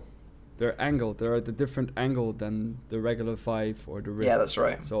 as well. They're angled. They're at a different angle than the regular Vive or the Rift. Yeah, that's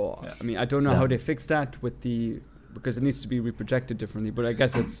right. So I mean, I don't know how they fix that because it needs to be reprojected differently. But I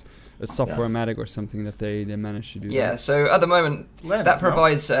guess it's a software-matic or something that they managed to do. Yeah, that. so at the moment, Lens, that no?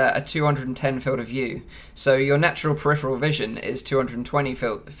 provides a 210 field of view. So your natural peripheral vision is 220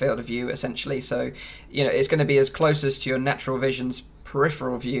 field of view, essentially. So, it's going to be as closest to your natural vision's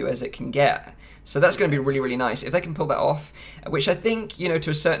peripheral view as it can get. So that's going to be really, really nice. If they can pull that off, which I think, to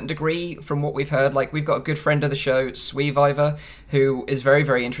a certain degree, from what we've heard, we've got a good friend of the show, Sweeviver, who is very,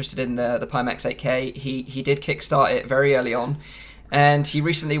 very interested in the Pimax 8K. He did kickstart it very early on. And he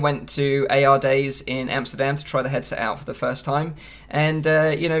recently went to AR Days in Amsterdam to try the headset out for the first time. And,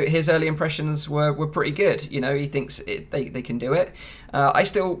 his early impressions were pretty good. He thinks they can do it. I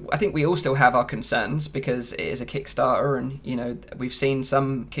think we all still have our concerns because it is a Kickstarter and, we've seen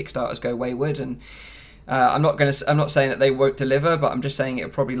some Kickstarters go wayward. And I'm not saying that they won't deliver, but I'm just saying it'll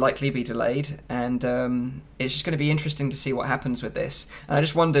probably likely be delayed. And it's just going to be interesting to see what happens with this. And I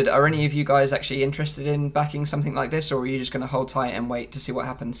just wondered, are any of you guys actually interested in backing something like this, or are you just going to hold tight and wait to see what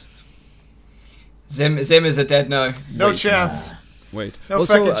happens? Zim is a dead no. No chance. wait. No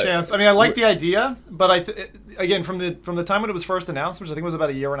Also, fucking chance. I mean, I like the idea, but again, from the time when it was first announced, which I think was about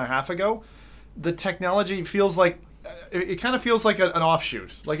a year and a half ago, the technology feels like it kind of feels like an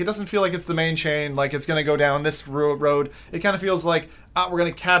offshoot. Like, it doesn't feel like it's the main chain, like it's going to go down this road. It kind of feels like we're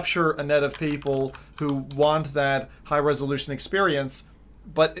going to capture a net of people who want that high resolution experience,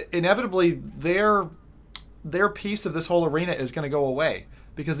 but inevitably their piece of this whole arena is going to go away,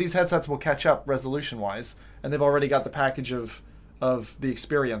 because these headsets will catch up resolution wise, and they've already got the package of the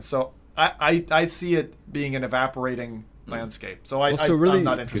experience. So I see it being an evaporating landscape. So I'm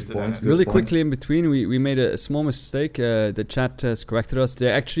not interested in it. Really quickly in between, we made a small mistake. The chat has corrected us.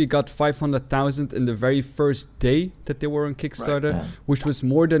 They actually got 500,000 in the very first day that they were on Kickstarter, which was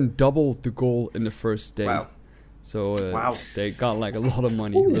more than double the goal in the first day. Wow. So they got like a lot of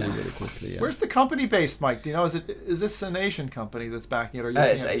money really quickly. Yeah. Where's the company based, Mike? Do you know? Is this an Asian company that's backing it? Or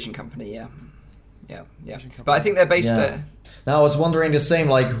it's an Asian company, yeah. But I think they're based. Now I was wondering the same.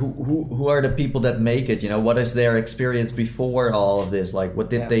 Like, who are the people that make it? You know, what is their experience before all of this? Like, what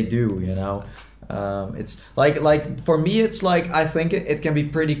did they do? You know, it's like for me, it's like I think it can be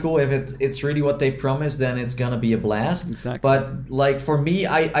pretty cool if it's really what they promise. Then it's gonna be a blast. Exactly. But like for me,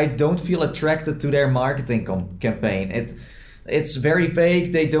 I don't feel attracted to their marketing campaign. It's very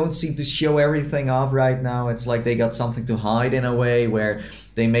vague. They don't seem to show everything off right now. It's like they got something to hide in a way, where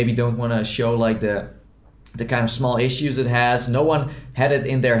they maybe don't want to show like the kind of small issues it has. No one had it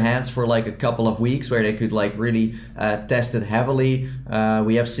in their hands for like a couple of weeks where they could like really test it heavily.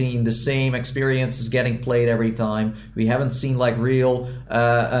 We have seen the same experiences getting played every time. We haven't seen like real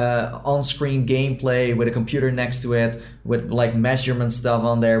on-screen gameplay with a computer next to it, with like measurement stuff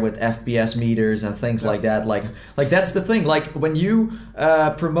on there with FPS meters and things like that. Like that's the thing. Like when you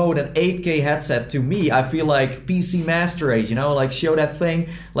promote an 8K headset, to me, I feel like PC Master Race, you know, like show that thing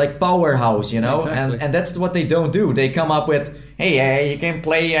like powerhouse, you know, exactly. and that's what they don't do. They come up with, hey, you can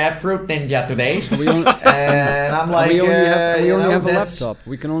play Fruit Ninja today. And I'm like, we only have a that's... laptop.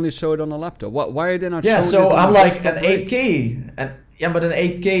 We can only show it on a laptop. Why are they not Yeah, showing this so on I'm a like desktop, an right? 8K, but an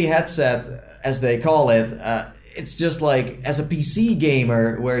 8K headset, as they call it, it's just like, as a PC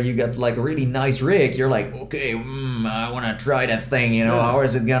gamer where you got like a really nice rig, you're like, okay, I want to try that thing, you know, how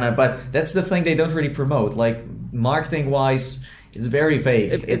is it gonna, but that's the thing they don't really promote. Like, marketing wise, it's very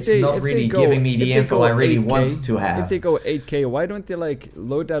vague. It's not really giving me the info I really 8K, want to have. If they go 8K, why don't they like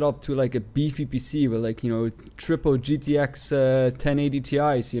load that up to like a beefy PC with like, you know, triple GTX 1080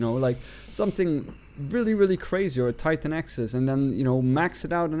 Ti's, you know, like something really, really crazy, or a Titan X's, and then, you know, max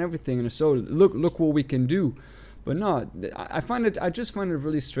it out and everything. And so look what we can do. But no, I just find it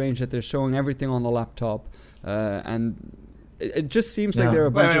really strange that they're showing everything on the laptop, and it just seems like they're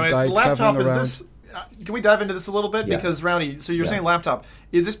a bunch of guys traveling around. Can we dive into this a little bit? Yeah. Because Rowney, so you're saying laptop.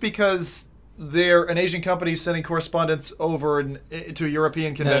 Is this because they're an Asian company sending correspondents over to a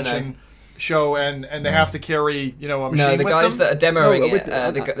European convention show, and they have to carry, you know, a machine with them? No, the guys that are demoing it,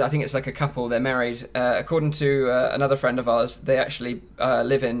 I think it's like a couple. They're married. According to another friend of ours, they actually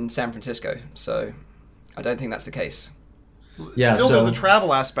live in San Francisco. So I don't think that's the case. Yeah, Still, there's a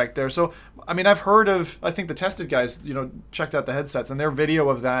travel aspect there. So, I mean, I've heard of, I think the Tested guys, you know, checked out the headsets, and their video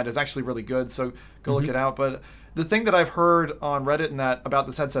of that is actually really good. So go look it out. But the thing that I've heard on Reddit and that about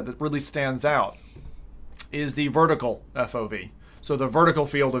this headset that really stands out is the vertical FOV. So the vertical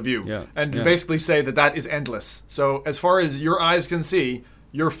field of view. You basically say that is endless. So as far as your eyes can see,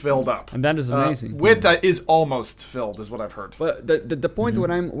 you're filled up, and that is amazing. Width that is almost filled, is what I've heard. But the point what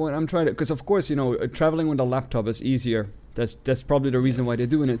I'm trying to, because of course, you know, traveling with a laptop is easier. That's probably the reason why they're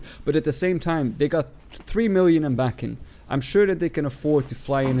doing it. But at the same time, they got 3 million in backing. I'm sure that they can afford to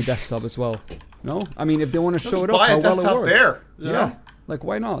fly in a desktop as well. No, I mean, if they want to show it off, how well it works. There, yeah. Like,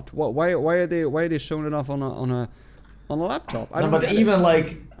 why not? Why are they showing it off on a laptop? But even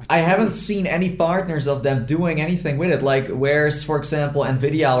like, I haven't seen any partners of them doing anything with it. Like, where's, for example,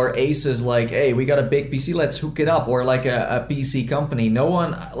 Nvidia or Asus, like, hey, we got a big PC, let's hook it up, or like a PC company. No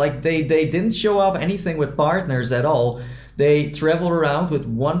one, like, they didn't show off anything with partners at all. They traveled around with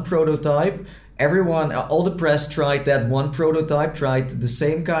one prototype. Everyone, all the press tried that one prototype, tried the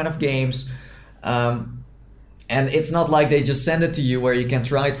same kind of games. And it's not like they just send it to you where you can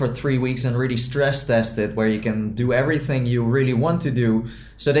try it for 3 weeks and really stress test it, where you can do everything you really want to do.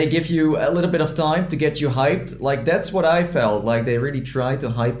 So they give you a little bit of time to get you hyped. Like, that's what I felt. Like, they really tried to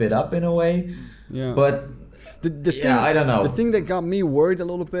hype it up in a way. Yeah. But the thing, I don't know. The thing that got me worried a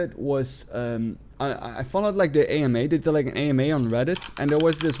little bit was I followed like the AMA. They did like an AMA on Reddit, and there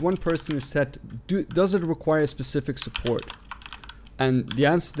was this one person who said, does it require specific support? And the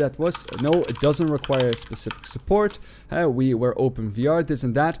answer to that was, no, it doesn't require specific support. We're open VR, this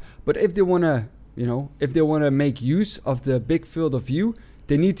and that. But if they want to you know, if they want to make use of the big field of view,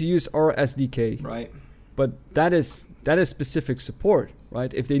 they need to use our SDK. Right. But that is specific support,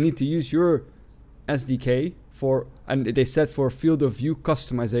 right? If they need to use your SDK and they set for field of view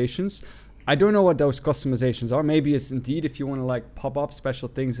customizations, I don't know what those customizations are. Maybe it's indeed if you want to like pop up special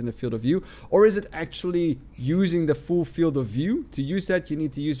things in the field of view, or is it actually using the full field of view? To use that, you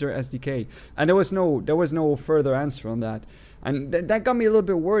need to use their SDK. And there was no further answer on that, and that got me a little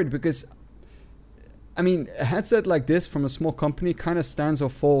bit worried, because I mean, a headset like this from a small company kind of stands or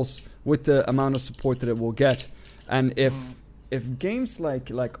falls with the amount of support that it will get. And if games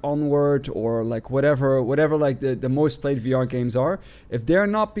like Onward or like whatever like the most played VR games are, if they're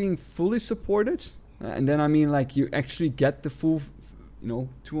not being fully supported, and then I mean like you actually get the full, you know,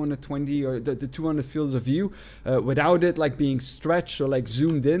 220 or the 200 fields of view without it like being stretched or like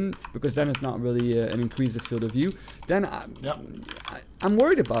zoomed in, because then it's not really an increase of field of view, then I'm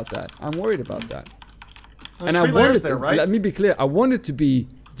worried about that. There's And I three layers wanted there, right? Let me be clear. I want it to be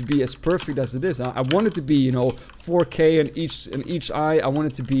as perfect as it is. I want it to be, you know, 4K in each eye. I want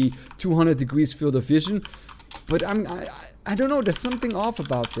it to be 200 degrees field of vision. But I don't know. There's something off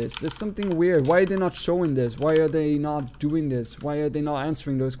about this. There's something weird. Why are they not showing this? Why are they not doing this? Why are they not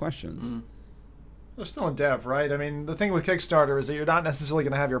answering those questions? They're still in dev, right? I mean, the thing with Kickstarter is that you're not necessarily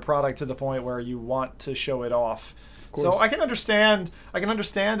going to have your product to the point where you want to show it off. Of course. So I can understand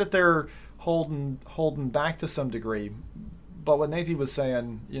that they're holding back to some degree. But what Nathan was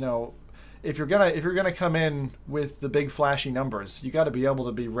saying, you know, if you're gonna come in with the big flashy numbers, you got to be able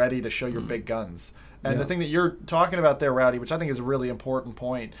to be ready to show your big guns. And the thing that you're talking about there, Rowdy, which I think is a really important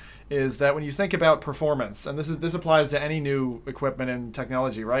point, is that when you think about performance, and this applies to any new equipment and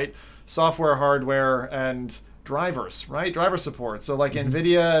technology, right? Software, hardware, and drivers, right? Driver support. So like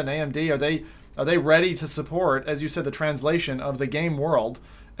NVIDIA and AMD, are they ready to support, as you said, the translation of the game world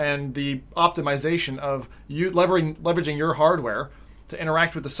and the optimization of you leveraging your hardware to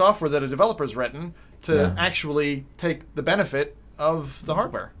interact with the software that a developer's written to actually take the benefit of the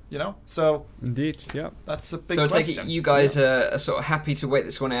hardware, you know? So Indeed, yeah. That's a big question. So I question. take it you guys are sort of happy to wait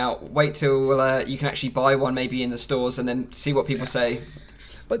this one out. Wait till you can actually buy one maybe in the stores and then see what people say.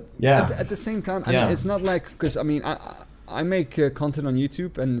 But at the same time, I mean, it's not like, because I mean, I make content on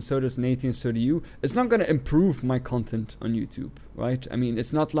YouTube, and so does Nathan, and so do you. It's not going to improve my content on YouTube, right? I mean,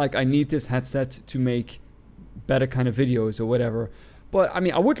 it's not like I need this headset to make better kind of videos or whatever. But I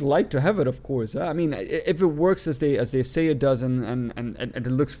mean, I would like to have it, of course. I mean, if it works as they say it does, and it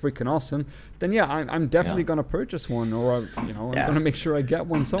looks freaking awesome, then I'm definitely gonna purchase one, or you know, I'm gonna make sure I get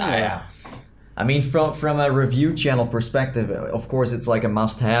one somewhere. I mean, from a review channel perspective, of course, it's like a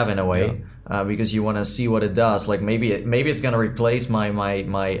must-have in a way, because you want to see what it does. Like maybe it's gonna replace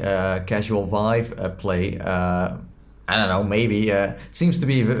my casual Vive play. I don't know. Maybe it seems to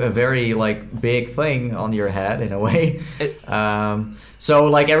be a very like big thing on your head in a way. So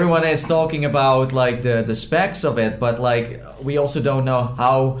like everyone is talking about like the specs of it, but like we also don't know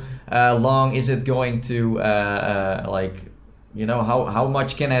how long is it going to like, you know, how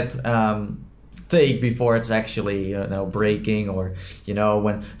much can it take before it's actually, you know, breaking, or, you know,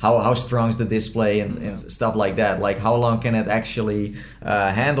 when how strong is the display and stuff like that. Like how long can it actually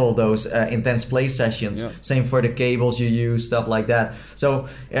handle those intense play sessions? Same for the cables you use, stuff like that. So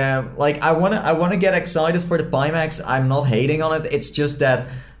like I wanna get excited for the Pimax. I'm not hating on it. It's just that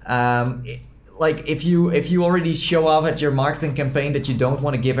like if you already show off at your marketing campaign that you don't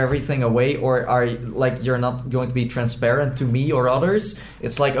want to give everything away, or are like you're not going to be transparent to me or others,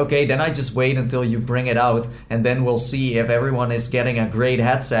 it's like, okay, then I just wait until you bring it out, and then we'll see if everyone is getting a great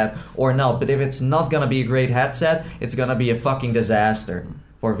headset or not. But if it's not gonna be a great headset, it's gonna be a fucking disaster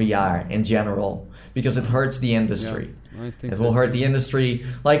for VR in general, because it hurts the industry. I think it will hurt the industry.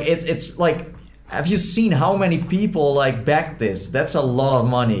 Like it's like, have you seen how many people like back this? That's a lot of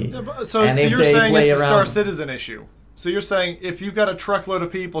money. Yeah, so you're saying it's the Star Citizen issue. So you're saying if you've got a truckload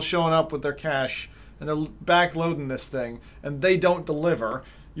of people showing up with their cash and they're backloading this thing and they don't deliver,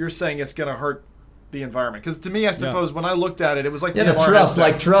 you're saying it's going to hurt the environment? Because to me, I suppose when I looked at it, it was like the trust,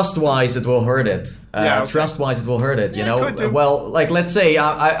 like trust-wise, it will hurt it. Trust-wise, it will hurt it. You know, well, like let's say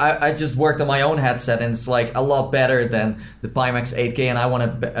I just worked on my own headset, and it's like a lot better than the Pimax 8K, and I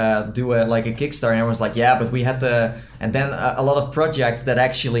want to do a Kickstarter, and everyone's like, yeah, but we had to, and then a lot of projects that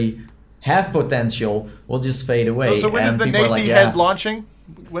actually have potential will just fade away. So when is the Nathy head launching?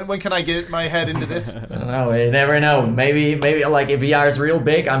 When can I get my head into this? I don't know. You never know. Maybe like if VR is real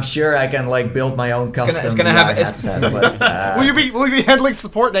big, I'm sure I can like build my own custom VR headset. But, will you be handling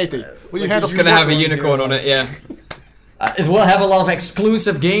support, Nathan? Will you handle? It's gonna have a unicorn on it, yeah. It will have a lot of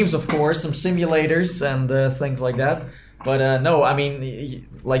exclusive games, of course, some simulators and things like that. But no, I mean,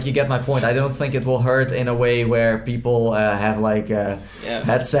 like you get my point. I don't think it will hurt in a way where people have like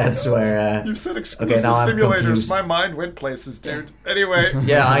headsets where. You said exclusive now I'm simulators. confused. My mind went places, dude. Anyway.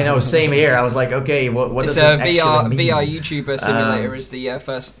 Yeah, I know. Same here. I was like, okay, what It's does a it actually mean? VR YouTuber simulator is the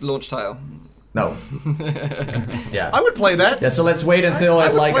first launch title. No. Yeah. I would play that. Yeah, so let's wait until I it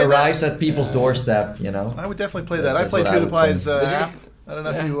would like play that. arrives at people's doorstep, you know. I would definitely play That's- that. I that's played what I would PewDiePie's say. Did you? app. I don't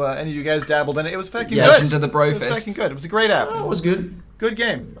know if you, any of you guys dabbled in it. It was fucking Yes, good. into the It was Brofist. fucking good. It was a great app. It was good. Good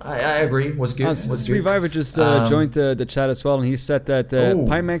game. I agree. It was good. It was good. Reviver just joined the chat as well, and he said that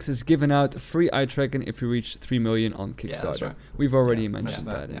Pimax is giving out free eye tracking if you reach 3 million on Kickstarter. that's right. We've already mentioned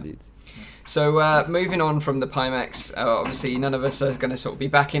yeah. that, Yeah. indeed. So moving on from the Pimax, obviously none of us are going to sort of be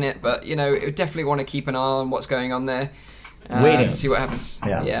back in it, but you know, we definitely want to keep an eye on what's going on there. Waiting. To see what happens.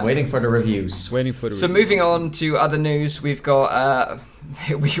 Yeah, waiting for the reviews. Waiting for the So reviews. moving on to other news, we've got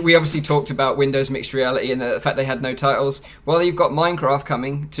we obviously talked about Windows Mixed Reality and the fact they had no titles. Well, you've got Minecraft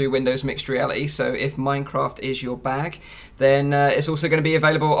coming to Windows Mixed Reality, so if Minecraft is your bag, then it's also going to be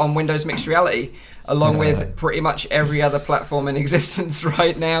available on Windows Mixed Reality, along with pretty much every other platform in existence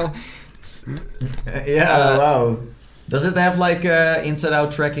right now. Wow. Does it have like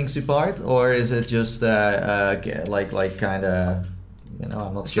inside-out tracking support, or is it just like kind of, you know,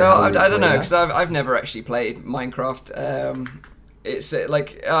 I'm not So sure. how I you don't play know, that. because I've never actually played Minecraft. It's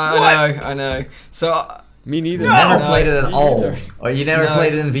like I know. So Me neither. You never No. played it at Me all, neither. or you never No.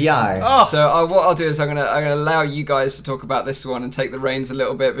 played it in VR. Oh, So what I'll do is I'm gonna allow you guys to talk about this one and take the reins a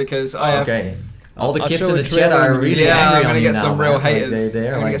little bit because I have. Okay. All the I'll kids show in a the chat trailer are in the really video. Yeah, angry I'm on gonna you get now, some man. real Like, haters. they're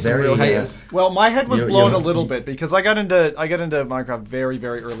I'm gonna like get some very, real haters. well, my head was You- blown you- a little bit because I got into Minecraft very,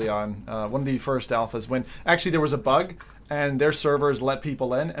 very early on. One of the first alphas when actually there was a bug and their servers let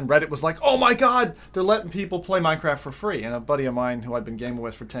people in, and Reddit was like, "Oh my God, they're letting people play Minecraft for free." And a buddy of mine who I'd been gaming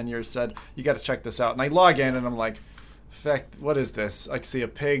with for 10 years said, "You got to check this out." And I log in and I'm like, "Feck, what is this?" I see a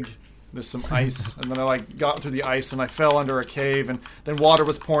pig. There's some ice, and then I like got through the ice, and I fell under a cave, and then water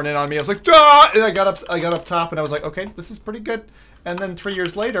was pouring in on me. I was like, "Ah!" And I got up top, and I was like, "Okay, this is pretty good." And then 3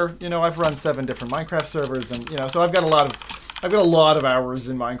 years later, you know, I've run 7 different Minecraft servers, and you know, so I've got a lot of hours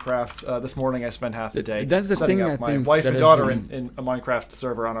in Minecraft. This morning, I spent half the day That's the setting thing, up I my think, wife that and has daughter been- in a Minecraft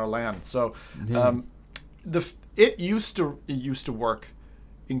server on our land. So, Yeah. it used to work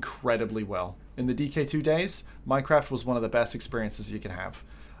incredibly well. In the DK2 days, Minecraft was one of the best experiences you can have.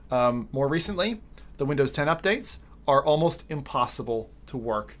 More recently, the Windows 10 updates are almost impossible to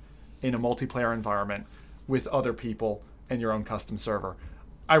work in a multiplayer environment with other people and your own custom server.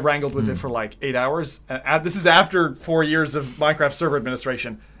 I wrangled with it for like 8 hours. This is after 4 years of Minecraft server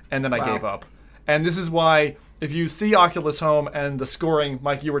administration, and then I Wow. gave up. And this is why, if you see Oculus Home and the scoring,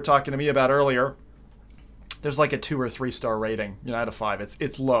 Mike, you were talking to me about earlier, there's like a 2 or 3 star rating, you know, out of 5.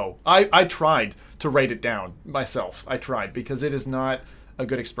 It's low. I tried to rate it down myself. I tried because it is not a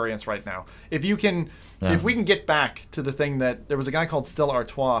good experience right now. If you can, if we can get back to the thing that there was a guy called Stella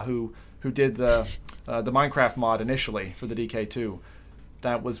Artois who did the Minecraft mod initially for the DK2.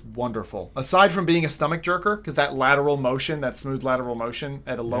 That was wonderful. Aside from being a stomach jerker, because that lateral motion, that smooth lateral motion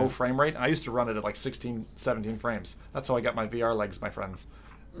at a low frame rate, I used to run it at like 16, 17 frames. That's how I got my VR legs, my friends.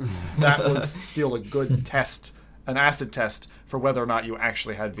 That was still a good test, an acid test for whether or not you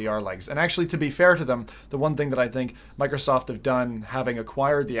actually had VR legs. And actually, to be fair to them, the one thing that I think Microsoft have done, having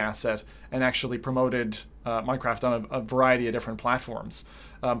acquired the asset and actually promoted Minecraft on a variety of different platforms,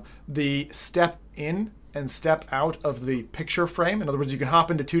 the step in and step out of the picture frame. In other words, you can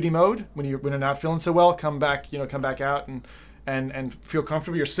hop into 2D mode when you're not feeling so well, come back out and feel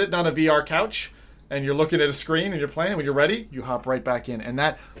comfortable. You're sitting on a VR couch and you're looking at a screen and you're playing. When you're ready, you hop right back in. And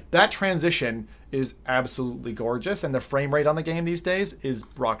that transition is absolutely gorgeous. And the frame rate on the game these days is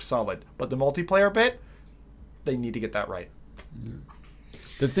rock solid. But the multiplayer bit, they need to get that right.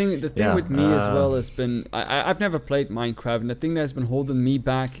 The thing with me as well has been I've never played Minecraft, and the thing that's been holding me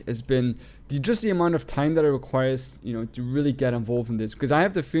back has been just the amount of time that it requires, you know, to really get involved in this. Because I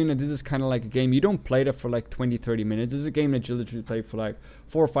have the feeling that this is kind of like a game you don't play that for like 20-30 minutes. This is a game that you literally play for like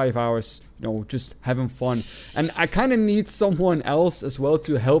 4 or 5 hours, you know, just having fun. And I kind of need someone else as well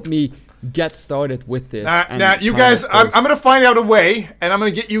to help me get started with this. Now, you guys, I'm going to find out a way, and I'm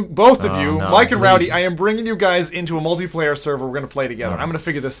going to get you, both of you, no, Mike and please. Rowdy, I am bringing you guys into a multiplayer server. We're going to play together. I'm going to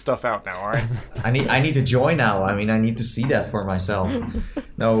figure this stuff out now, all right? I need to join now. I mean, I need to see that for myself.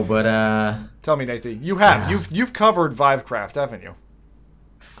 No, but Tell me, Nathan. You have. You've covered Vivecraft, haven't you?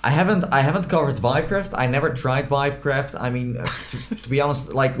 I haven't covered Vivecraft. I never tried Vivecraft. I mean, to be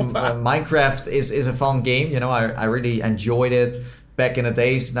honest, like Minecraft is a fun game. You know, I really enjoyed it. back in the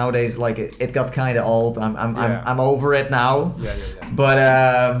days. Nowadays, like it got kind of old. Yeah. I'm over it now. Yeah.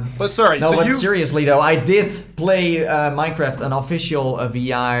 But sorry, no. so But you seriously though, I did play Minecraft, an official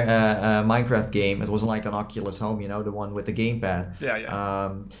VR Minecraft game. It was like an Oculus Home, the one with the gamepad.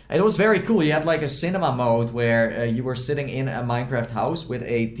 Yeah. It was very cool. You had like a cinema mode where you were sitting in a Minecraft house with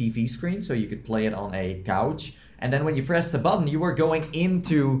a TV screen, so you could play it on a couch. And then when you pressed the button, you were going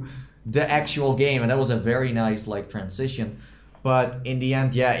into the actual game, and that was a very nice like transition. But in the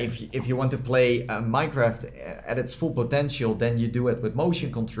end, yeah, if you want to play Minecraft at its full potential, then you do it with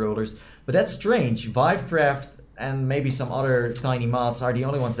motion controllers. But that's strange. Vivecraft and maybe some other tiny mods are the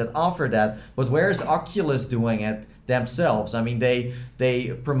only ones that offer that. But where is Oculus doing it themselves? I mean,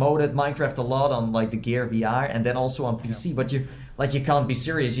 they promoted Minecraft a lot on like the Gear VR and then also on PC. But you can't be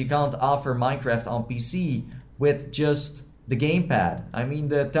serious. You can't offer Minecraft on PC with just the gamepad. I mean,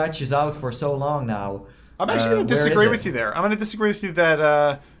 the touch is out for so long now. I'm actually going to disagree with you there. I'm going to disagree with you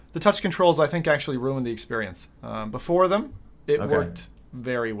that the touch controls, I think, actually ruined the experience. Before them, it worked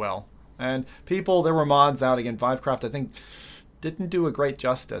very well. And there were mods out again. Vivecraft, I think, didn't do a great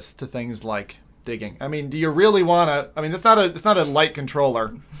justice to things like digging. I mean, do you really want to... I mean, it's not a light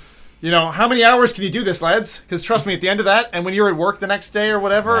controller. How many hours can you do this, lads? Because trust me, at the end of that, and when you're at work the next day or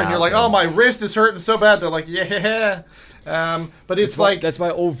whatever, and you're like, oh, my wrist is hurting so bad, they're like, yeah. But it's like... That's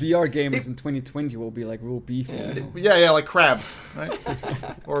why all VR gamers in 2020 will be like real beefy. Yeah, like crabs, right?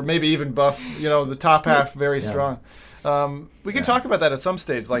 Or maybe even buff, the top half very strong. We can talk about that at some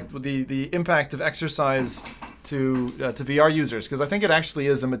stage, like the impact of exercise to VR users, because I think it actually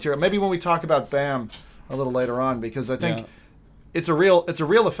is a material. Maybe when we talk about BAM a little later on, because I think it's a real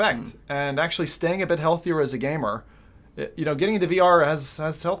effect, and actually staying a bit healthier as a gamer. Getting into VR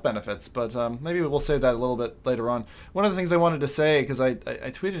has health benefits, but maybe we'll save that a little bit later on. One of the things I wanted to say, because I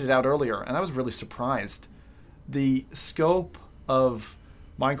tweeted it out earlier, and I was really surprised, the scope of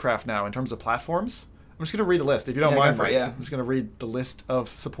Minecraft now in terms of platforms. I'm just going to read a list, if you don't mind, Frank. I'm just going to read the list of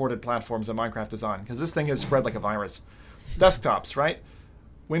supported platforms that Minecraft is on, because this thing has spread like a virus. Desktops, right?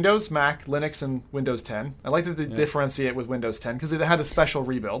 Windows, Mac, Linux, and Windows 10. I like that they differentiate with Windows 10, because it had a special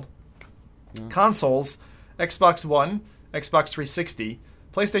rebuild. Consoles, Xbox One, Xbox 360,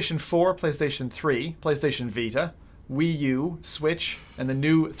 PlayStation 4, PlayStation 3, PlayStation Vita, Wii U, Switch, and the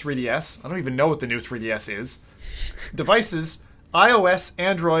new 3DS. I don't even know what the new 3DS is. Devices, iOS,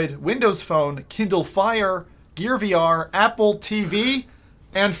 Android, Windows Phone, Kindle Fire, Gear VR, Apple TV,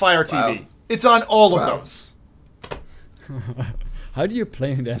 and Fire TV. Wow. It's on all of those. How do you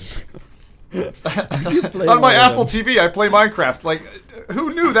play that? On my Apple TV, I play Minecraft. Like,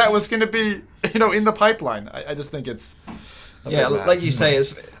 who knew that was going to be, in the pipeline? I just think it's... like you say,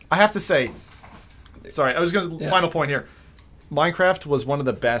 I have to say... Sorry, I was going to... Final point here. Minecraft was one of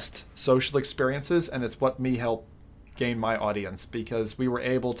the best social experiences, and it's what me helped gain my audience, because we were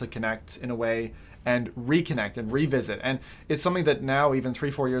able to connect in a way and reconnect and revisit. And it's something that now, even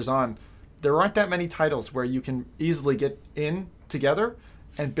 3-4 years on, there aren't that many titles where you can easily get in together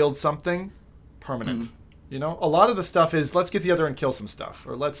and build something permanent. A lot of the stuff is, let's get together and kill some stuff,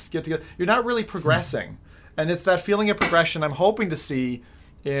 or let's get together. You're not really progressing. And it's that feeling of progression I'm hoping to see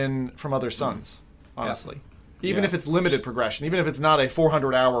from Other Suns, honestly. Even if it's limited progression, even if it's not a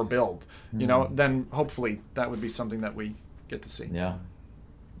 400-hour build, then hopefully that would be something that we get to see. Yeah,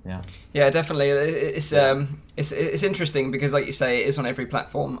 definitely. It's interesting because, like you say, it is on every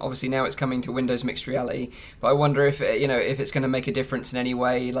platform. Obviously, now it's coming to Windows Mixed Reality, but I wonder if if it's going to make a difference in any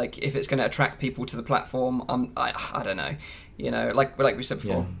way. Like, if it's going to attract people to the platform. I don't know. Like we said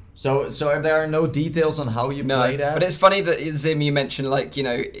before. So there are no details on how you play that? But it's funny that, Zim, you mentioned,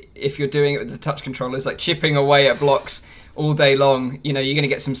 if you're doing it with the touch controllers, like chipping away at blocks all day long, you're going to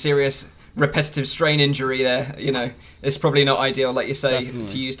get some serious repetitive strain injury there. It's probably not ideal, like you say,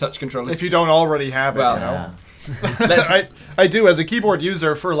 to use touch controllers. If you don't already have it, I do, as a keyboard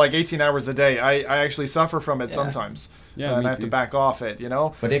user for like 18 hours a day, I actually suffer from it sometimes. And I have to back off it,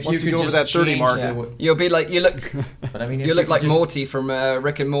 But if once you go could over that 30 mark, you'll be like, you look you like Morty from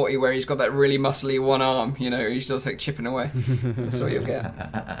Rick and Morty, where he's got that really muscly one arm, he's just like chipping away. That's what you'll get.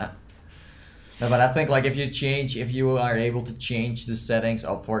 No, but I think if you are able to change the settings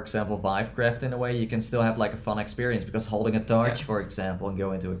of, for example, Vivecraft in a way, you can still have like a fun experience, because holding a torch, for example, and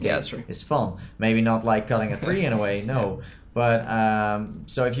go into a game is fun. Maybe not like cutting a tree in a way, no. But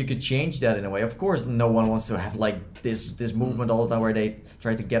so if you could change that in a way, of course, no one wants to have like this movement all the time where they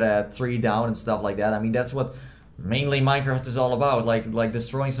try to get a tree down and stuff like that. I mean, that's what mainly Minecraft is all about, like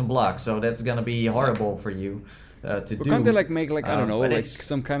destroying some blocks. So that's gonna be horrible for you. To do. Can't they make I don't know, like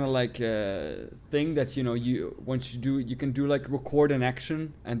some kind of thing that you once you do, you can do like record an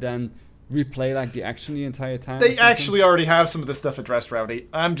action and then replay like the action the entire time? or They something? actually already have some of this stuff addressed, Rowdy.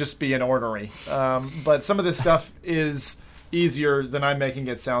 I'm just being ornery. But some of this stuff is easier than I'm making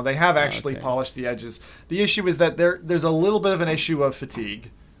it sound. They have actually Okay. polished the edges. The issue is that there's a little bit of an issue of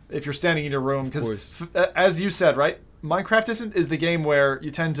fatigue if you're standing in your room. Because, course. as you said, right, Minecraft is the game where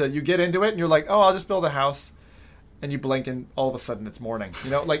you get into it and you're like, oh, I'll just build a house. And you blink and all of a sudden it's morning.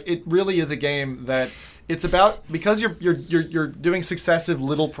 You know, like it really is a game that it's about, because you're doing successive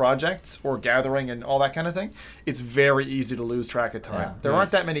little projects or gathering and all that kind of thing. It's very easy to lose track of time. Yeah. There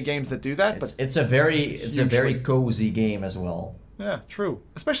aren't that many games that do that, but It's a very cozy game as well. yeah, true.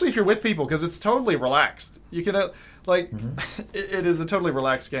 Especially if you're with people, because it's totally relaxed. You can it is a totally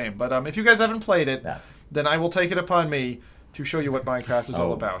relaxed game. But if you guys haven't played it, Yeah. then I will take it upon me to show you what Minecraft is all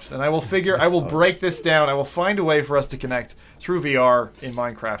Oh. about. And I will break this down. I will find a way for us to connect through VR in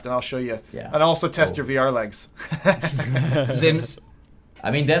Minecraft, and I'll show you. Yeah. And also test Oh. your VR legs. Zims.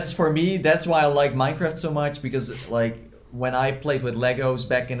 I mean, that's for me. That's why I like Minecraft so much, because like when I played with Legos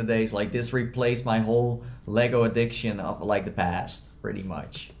back in the days, like this replaced my whole Lego addiction of like the past, pretty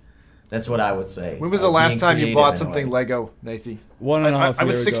much. That's what I would say. When was the Like, last being time you creative bought in a something way. Lego, Nathan? 1.5 I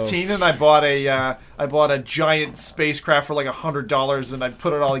was year ago. 16 and I bought a giant spacecraft for like $100 and I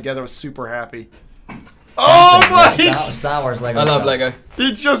put it all together. I was super happy. Oh Yeah, my! Star Wars Lego. I love stuff. Lego.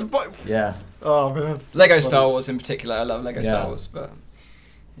 He just bought. Yeah. Oh man. Lego That's Star funny. Wars in particular. I love Lego Yeah. Star Wars, but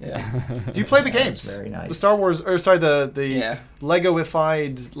yeah. Do you play the Yeah, games? that's very nice. The Star Wars, or sorry, the Yeah.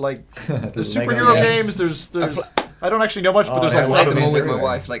 Lego-ified like The there's Lego superhero games. games. There's I don't actually know much, but Oh, there's yeah, a I lot played of them all games with my everywhere.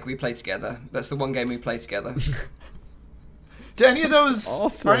 wife. Like we play together. That's the one game we play together. Do any of those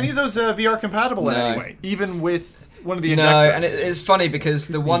awesome. are any of those VR compatible in No. any way? Even with one of the No, injectors? and it's funny because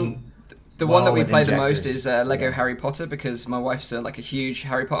the one that Well, we with play the most injectors. is Lego Yeah. Harry Potter, because my wife's like a huge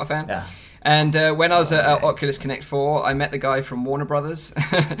Harry Potter fan. Yeah. And when I was at Okay. Oculus Connect 4, I met the guy from Warner Brothers,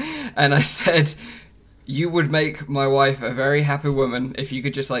 and I said, "You would make my wife a very happy woman if you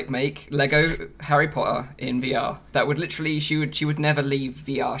could just like make Lego Harry Potter in VR. That would literally, she would never leave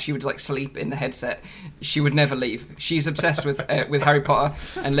VR. She would like sleep in the headset. She would never leave. She's obsessed with Harry Potter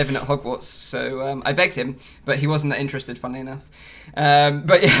and living at Hogwarts. So I begged him, but he wasn't that interested, funnily enough.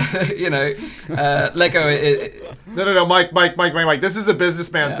 But yeah, you know, Lego. No, Mike. This is a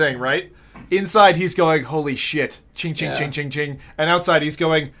businessman Yeah. thing, right? Inside, he's going, holy shit, ching, ching, Yeah. ching, ching, ching. And outside, he's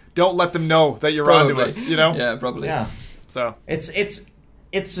going, don't let them know that you're onto Probably. us, you know? Yeah, probably. Yeah. So, It's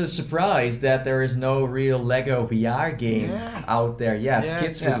a surprise that there is no real Lego VR game Yeah. out there yet. Yeah.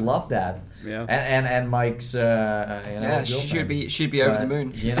 Kids Yeah. would love that. Yeah. And Mike's Yeah, girlfriend. she'd be over the But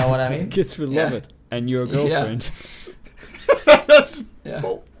moon. You know what I mean? Kids will Yeah. love it. And your Yeah. girlfriend. that's Yeah.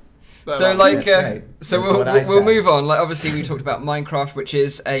 well, So that- like, That's right. so That's we'll what I we'll said. move on. Like obviously we talked about Minecraft, which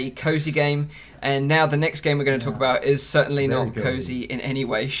is a cozy game, and now the next game we're going to talk about is certainly Very not cozy. cozy in any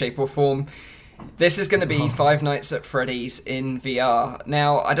way, shape, or form. This is going to be Five Nights at Freddy's in VR.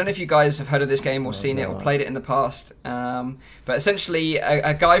 Now, I don't know if you guys have heard of this game or seen it or no. played it in the past, but essentially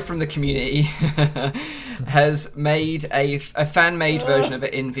a guy from the community has made a fan-made version of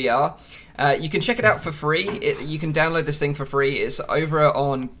it in VR. You can check it out for free. You can download this thing for free. It's over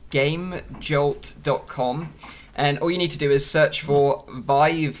on GameJolt.com. And all you need to do is search for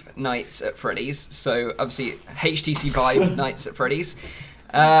Vive Nights at Freddy's. So, obviously, HTC Vive Nights at Freddy's.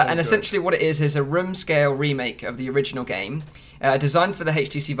 And essentially what it is a room scale remake of the original game, designed for the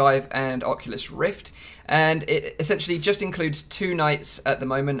HTC Vive and Oculus Rift, and it essentially just includes 2 nights at the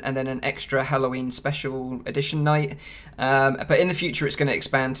moment and then an extra Halloween special edition night, but in the future it's going to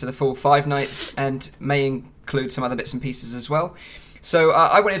expand to the full 5 nights and may include some other bits and pieces as well. So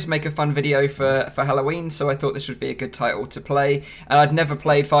I wanted to make a fun video for Halloween, so I thought this would be a good title to play, and I'd never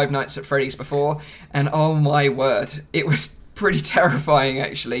played Five Nights at Freddy's before, and oh my word, it was pretty terrifying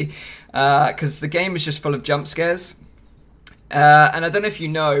actually, because the game is just full of jump scares. And I don't know if you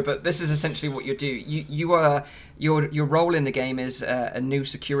know, but this is essentially what you do. You are your role in the game is a new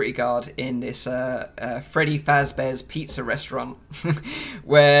security guard in this Freddy Fazbear's Pizza restaurant,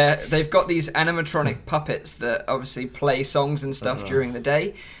 where they've got these animatronic puppets that obviously play songs and stuff during the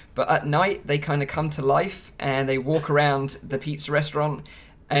day, but at night they kind of come to life and they walk around the pizza restaurant.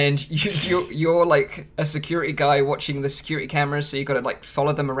 And you're like a security guy watching the security cameras, so you've got to like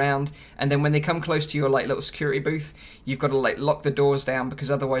follow them around. And then when they come close to your like little security booth, you've got to like lock the doors down because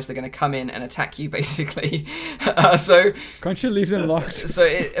otherwise they're going to come in and attack you, basically. So Can't you leave them locked?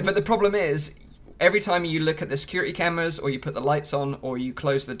 but the problem is, every time you look at the security cameras or you put the lights on or you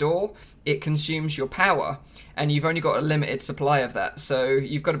close the door, it consumes your power, and you've only got a limited supply of that. So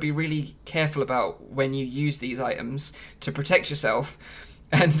you've got to be really careful about when you use these items to protect yourself.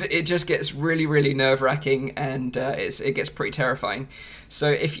 And it just gets really, really nerve-wracking, and it gets pretty terrifying. So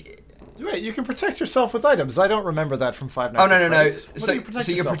if Wait, you can protect yourself with items. I don't remember that from Five Oh Nights no at no no! Freddy's. What do So you protect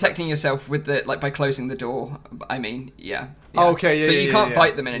you're yourself protecting yourself with the by closing the door. I mean, yeah. Okay, yeah, So yeah, you yeah, can't yeah.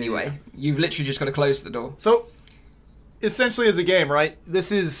 fight them in any Yeah, way. yeah. You've literally just got to close the door. So, essentially, as a game, right?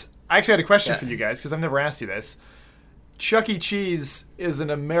 This is. I actually had a question Yeah. for you guys because I've never asked you this. Chuck E. Cheese is an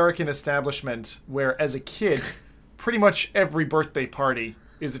American establishment where, as a kid, pretty much every birthday party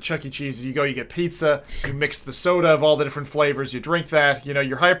is a Chuck E. Cheese. You go, you get pizza, you mix the soda of all the different flavors, you drink that, you know,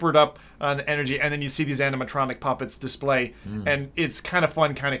 you're hypered up on energy, and then you see these animatronic puppets display, and it's kind of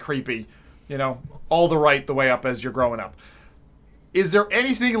fun, kind of creepy, you know, all the way up as you're growing up. Is there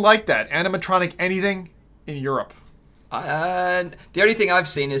anything like that, animatronic anything, in Europe? The only thing I've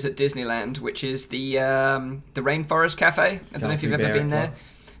seen is at Disneyland, which is the Rainforest Cafe. I don't know if you've ever Bear been there. Club.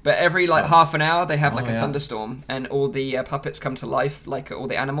 But every like half an hour they have like a yeah. thunderstorm and all the puppets come to life, like all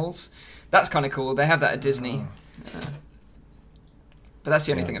the animals. That's kind of cool. They have that at Disney. But that's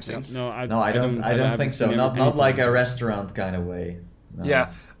the only thing I've seen. No, I don't haven't think so. seen Not anything like like a that. restaurant kind of way. No.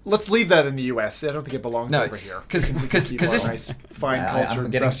 Yeah. Let's leave that in the U.S. I don't think it belongs No, over here. 'cause We can keep our this- nice, fine I'm culture.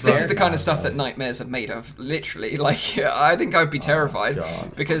 getting This scared is the kind now, of stuff so- that nightmares are made of. Literally, like I think I'd be terrified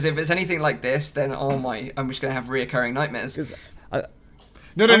God. because if it's anything like this, then I'm just gonna have reoccurring nightmares. 'Cause I-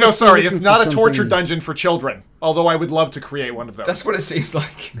 No, I was still sorry. looking It's for not a torture something- dungeon for children. Although I would love to create one of those. That's what it seems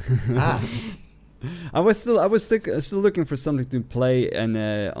like. Ah, I was still looking for something to play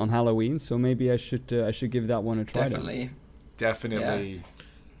on Halloween, so maybe I should give that one a try. then. Definitely. Definitely.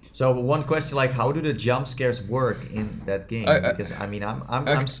 so one question, like, how do the jump scares work in that game? Because I mean,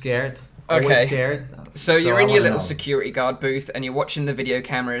 I'm scared. Always Okay. scared. So you're in I your wanna little know. security guard booth and you're watching the video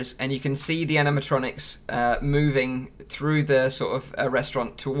cameras and you can see the animatronics moving through the sort of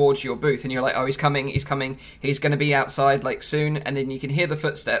restaurant towards your booth and you're like, oh, he's coming, he's going to be outside like soon, and then you can hear the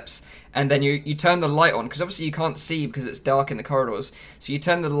footsteps and then you turn the light on because obviously you can't see because it's dark in the corridors, so you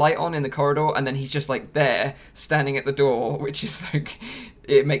turn the light on in the corridor and then he's just like there standing at the door, which is like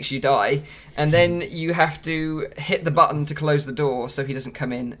it makes you die, and then you have to hit the button to close the door so he doesn't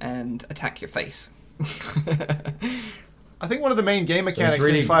come in and attack your face. I think one of the main game mechanics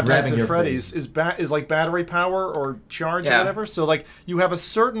really in Five Nights grabbing at your Freddy's is like battery power or charge or Yeah. whatever. So like you have a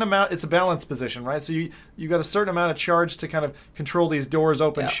certain amount. It's a balance position, right? So you got a certain amount of charge to kind of control these doors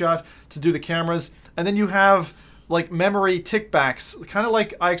open Yeah. shut, to do the cameras, and then you have like memory tickbacks, kind of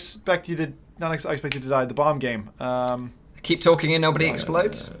like I expect you to die. The bomb game. Keep talking and nobody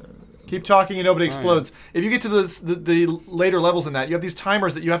explodes. Keep talking and nobody yeah. explodes. If you get to the later levels in that, you have these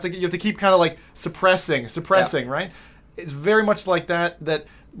timers that you have to keep kind of like suppressing, right? It's very much like that. That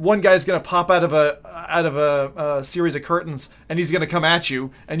one guy's gonna pop out of a series of curtains and he's gonna come at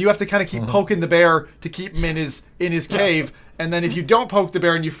you, and you have to kind of keep poking the bear to keep him in his cave. And then if you don't poke the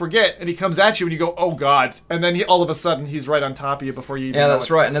bear and you forget, and he comes at you and you go, oh god, and then all of a sudden he's right on top of you before you even Yeah, know that's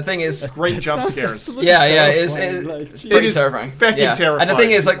it. right. And the thing is, Great jump Sounds scares. absolutely yeah, terrifying, like, it's It pretty is terrifying. feckin' Yeah. terrifying. And the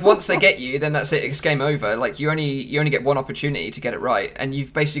thing is, like, once they get you, then that's it. It's game over. Like, you only get one opportunity to get it right, and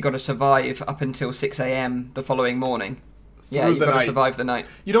you've basically got to survive up until 6 a.m. the following morning. Yeah, Through you've the got to night. survive the night.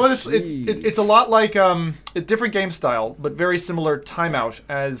 You know what? It's Jeez. it's a lot like a different game style, but very similar timeout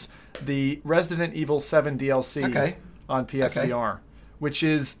as the Resident Evil 7 DLC Okay. on PSVR, which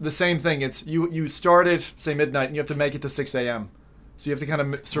is the same thing. It's you start at say midnight and you have to make it to 6 a.m. So you have to kind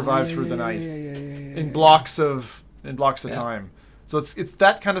of survive through the night in blocks of Yeah. time. So it's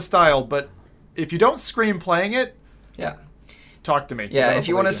that kind of style, but if you don't scream playing it, Yeah. talk to me. 'cause I Yeah, don't if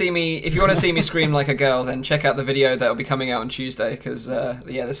you want to believe see me scream like a girl, then check out the video that'll be coming out on Tuesday because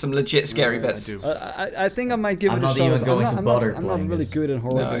there's some legit scary bits. I do. I think I might give I'm it a not shot. even I'm going not- to I'm bother not, I'm not playing really this. good at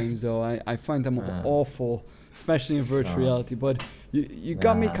horror No. games though. I find them awful, especially in virtual reality. But you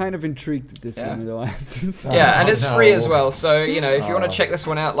got me Yeah. kind of intrigued at this Yeah. one though. I have to say. Yeah, and Oh, it's no. free as well. So, you know, if you want Oh. to check this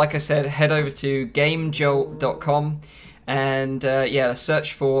one out, like I said, head over to GameJolt.com and,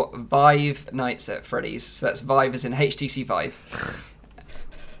 search for Vive Nights at Freddy's. So that's Vive as in HTC Vive.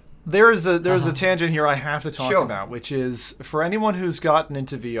 There's a tangent here I have to talk Sure. about, which is for anyone who's gotten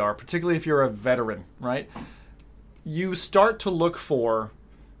into VR, particularly if you're a veteran, right? You start to look for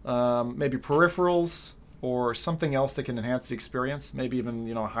maybe peripherals or something else that can enhance the experience. Maybe even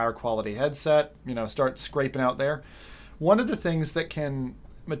a higher quality headset. Start scraping out there. One of the things that can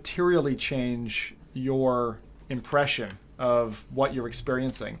materially change your impression of what you're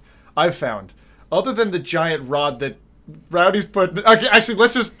experiencing, I've found, other than the giant rod that Rowdy's put. Okay, actually,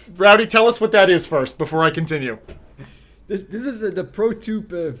 let's just Rowdy tell us what that is first before I continue. This is the ProTube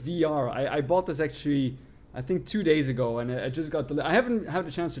VR. I bought this actually I think 2 days ago, and I just got I haven't had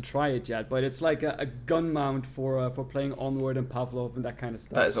a chance to try it yet, but it's like a gun mount for playing Onward and Pavlov and that kind of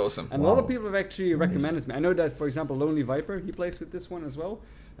stuff. That is awesome. And a lot of people have actually recommended me. I know that, for example, Lonely Viper, he plays with this one as well.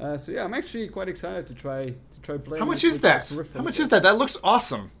 So yeah, I'm actually quite excited to try playing. How much is that? How much is that? That looks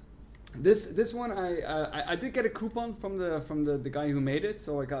awesome. This one I did get a coupon from the guy who made it,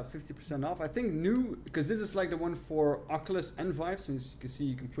 so I got 50% off. I think new, because this is like the one for Oculus and Vive, since you can see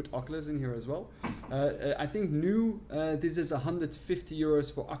you can put Oculus in here as well. I think new this is 150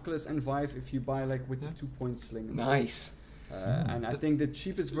 euros for Oculus and Vive if you buy like with the 2-point sling. And Nice. and I think the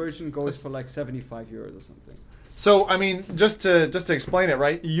cheapest version goes for like 75 euros or something. So, I mean, just to explain it,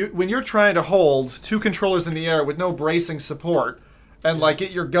 right? When you're trying to hold 2 controllers in the air with no bracing support, and like get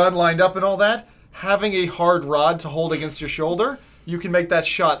your gun lined up and all that, having a hard rod to hold against your shoulder, you can make that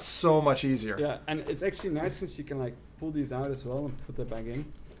shot so much easier. Yeah, and it's actually nice since you can like pull these out as well and put that back in.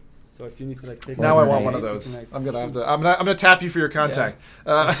 So if you need to like take Now I want grenade, one of you those. can, like, I'm gonna tap you for your contact.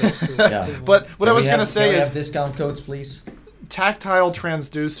 Yeah. But what I was gonna Can say we is have discount codes, please? tactile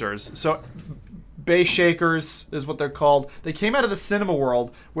transducers. So base shakers is what they're called. They came out of the cinema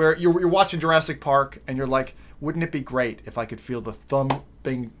world where you're watching Jurassic Park and you're like, wouldn't it be great if I could feel the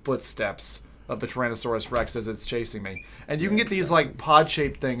thumping footsteps of the Tyrannosaurus Rex as it's chasing me? And you can get these like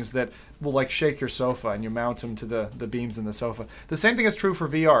pod-shaped things that will like shake your sofa, and you mount them to the beams in the sofa. The same thing is true for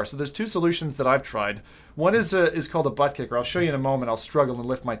VR. So there's 2 solutions that I've tried. One is called a butt kicker. I'll show you in a moment. I'll struggle and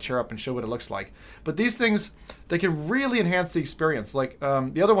lift my chair up and show what it looks like. But these things, they can really enhance the experience. Like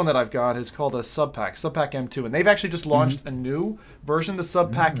the other one that I've got is called a Subpack M2, and they've actually just launched a new version, the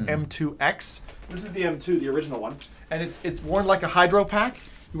Subpack M2X. This is the M2, the original one, and it's worn like a hydro pack.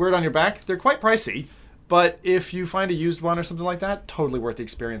 You wear it on your back. They're quite pricey, but if you find a used one or something like that, totally worth the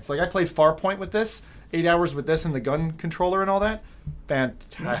experience. Like I played Farpoint with this, 8 hours with this and the gun controller and all that.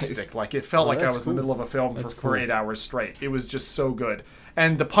 Fantastic. Nice. Like it felt like I that's was in the cool. middle of a film That's for cool. 8 hours straight. It was just so good.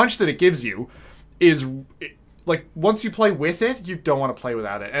 And the punch that it gives you is like once you play with it, you don't want to play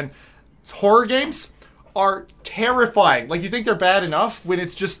without it. And horror games are terrifying. Like you think they're bad enough when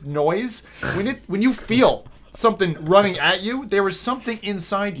it's just noise. When you feel something running at you, there is something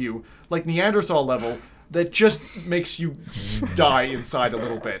inside you, like Neanderthal level, that just makes you die inside a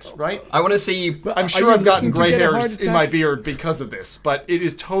little bit, right? I want to see you. I'm Are sure you I've gotten looking to gray get a heart hairs in my attack? beard because of this, but it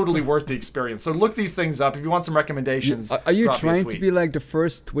is totally worth the experience. So look these things up. If you want some recommendations, Are you drop me a trying to tweet. be like the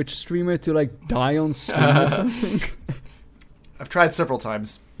first Twitch streamer to like die on stream or something? I've tried several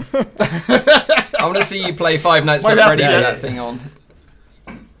times. I want to see you play Five Nights Might at have Freddy to, with yeah. that thing on.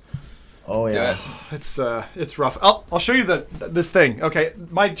 Oh Do yeah. it. It's rough. I'll show you this thing. Okay,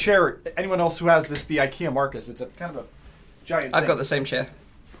 my chair. Anyone else who has this, the IKEA Marcus, it's a kind of a giant. I've thing. got the same chair.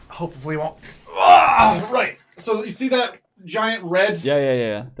 Hopefully, won't. Ah, right. So you see that giant red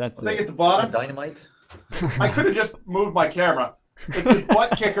Yeah. That's thing it. at the bottom? Dynamite. I could have just moved my camera. It's a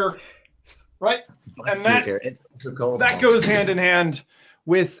butt kicker, right? And that goes hand in hand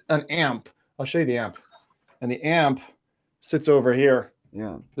with an amp. I'll show you the amp. And the amp sits over here.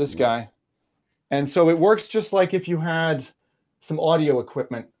 Yeah. This guy. And so it works just like if you had some audio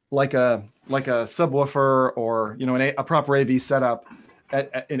equipment, like a subwoofer or a proper AV setup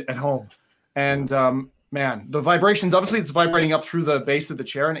at home. And man, the vibrations, obviously it's vibrating up through the base of the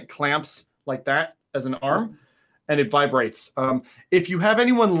chair and it clamps like that as an arm and it vibrates. If you have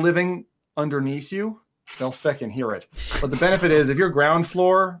anyone living underneath you, they'll feckin' hear it. But the benefit is if you're ground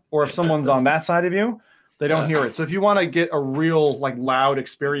floor or if someone's on that side of you, they don't hear it. So if you want to get a real like loud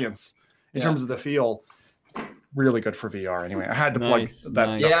experience in terms of the feel, really good for VR. Anyway, I had to plug Nice, that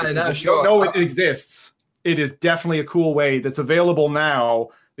nice. stuff. Yeah, no, If you sure. don't know it exists. It is definitely a cool way that's available now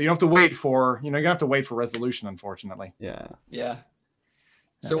that you don't have to wait for. You don't have to wait for resolution, unfortunately. Yeah. Yeah.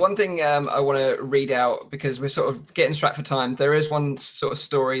 So one thing I want to read out, because we're sort of getting strapped for time. There is one sort of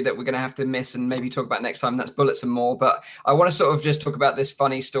story that we're going to have to miss and maybe talk about next time. That's Bullets and More. But I want to sort of just talk about this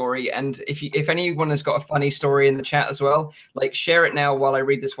funny story. And if anyone has got a funny story in the chat as well, like share it now while I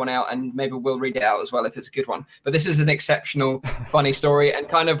read this one out, and maybe we'll read it out as well if it's a good one. But this is an exceptional funny story and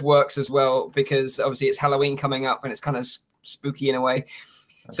kind of works as well because obviously it's Halloween coming up and it's kind of spooky in a way.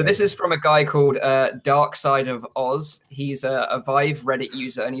 So this is from a guy called Dark Side of Oz. He's a Vive Reddit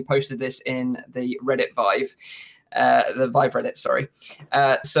user, and he posted this in the Reddit Vive, the Vive Reddit, sorry.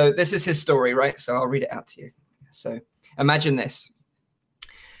 So this is his story, right? So I'll read it out to you. So imagine this.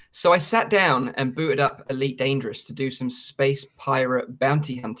 So I sat down and booted up Elite Dangerous to do some space pirate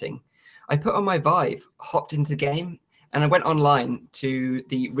bounty hunting. I put on my Vive, hopped into the game, and I went online to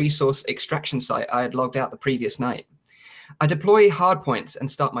the resource extraction site I had logged out the previous night. I deploy hardpoints and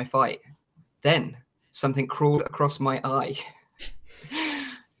start my fight. Then something crawled across my eye.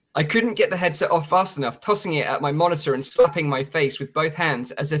 I couldn't get the headset off fast enough, tossing it at my monitor and slapping my face with both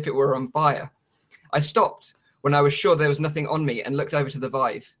hands as if it were on fire. I stopped when I was sure there was nothing on me and looked over to the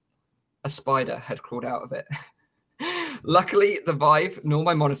Vive. A spider had crawled out of it. Luckily, the Vive nor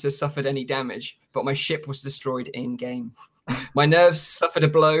my monitor suffered any damage, but my ship was destroyed in-game. My nerves suffered a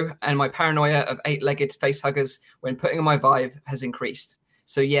blow, and my paranoia of 8-legged facehuggers when putting on my Vive has increased.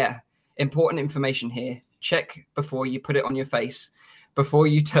 So yeah, important information here. Check before you put it on your face, before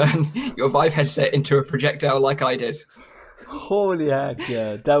you turn your Vive headset into a projectile like I did. Holy heck,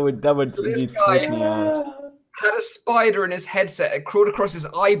 yeah. That would So this indeed guy- freak me out. Had a spider in his headset. It crawled across his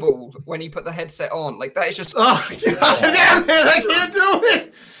eyeball when he put the headset on. Like, that is just... Oh, God damn it! I can't do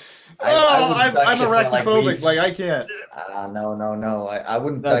it! I'm arachnophobic. Like, I can't. No. I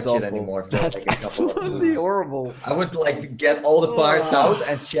wouldn't That's touch it awful. anymore for That's like a couple of absolutely months. horrible. I would like get all the parts out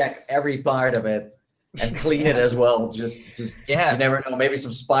and check every part of it and clean it as well. Just Yeah. you never know. Maybe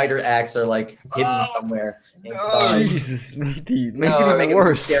some spider eggs are like hidden somewhere inside. Jesus, matey. Make No, it even Make it more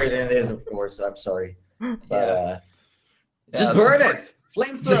worse. scary than it is, of course. I'm sorry, but just Yeah, burn so- it.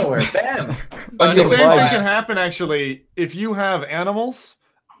 Flamethrower, bam. On The your same Vive. thing can happen, actually, if you have animals.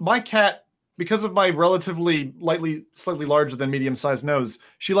 My cat, because of my relatively slightly larger than medium-sized nose,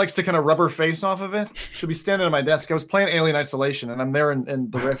 she likes to kind of rub her face off of it. She'll be standing at my desk. I was playing Alien Isolation, and I'm there in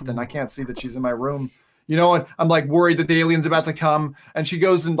the Rift, and I can't see that she's in my room. You know, and I'm like worried that the alien's about to come, and she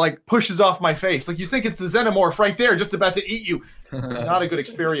goes and like pushes off my face. Like, you think it's the xenomorph right there, just about to eat you. Not a good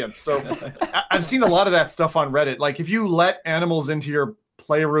experience. So I've seen a lot of that stuff on Reddit. Like, if you let animals into your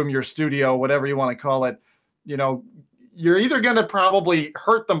playroom, your studio, whatever you want to call it, you know, you're either going to probably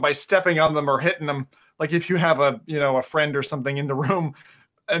hurt them by stepping on them or hitting them. Like, if you have a friend or something in the room.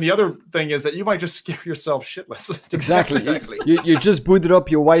 And the other thing is that you might just scare yourself shitless. Exactly. Exactly. You just booted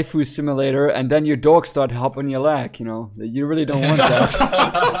up your waifu simulator, and then your dog started hopping your leg. You know, you really don't want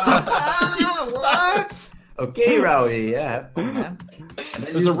that. What? Okay, Rowdy. Yeah, have fun, man. And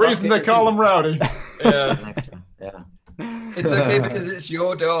then There's use a reason they call him Rowdy. Yeah. Yeah. It's okay because it's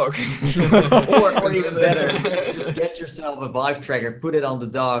your dog. Or even better, just get yourself a Vive tracker, put it on the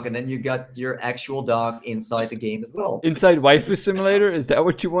dog, and then you got your actual dog inside the game as well. Inside waifu simulator, is that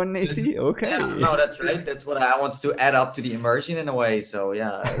what you want, Nathy? Okay. Yeah, no, that's right. That's what I wanted to add up to the immersion in a way. So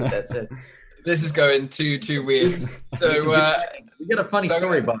yeah, that's it. This is going too weird. It's a So, good thing. We got a funny so-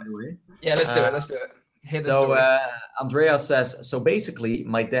 story, by the way. yeah, let's do it. Let's do it. Hear the So story. Andrea says, so basically,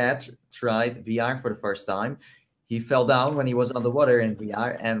 my dad tried VR for the first time. He fell down when he was underwater in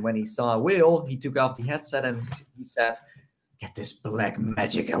VR, and when he saw a whale, he took off the headset and he said, "Get this black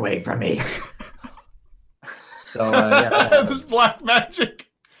magic away from me." So yeah, This black magic.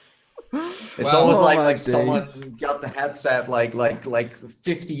 it's Wow. almost Oh like my someone days. got the headset like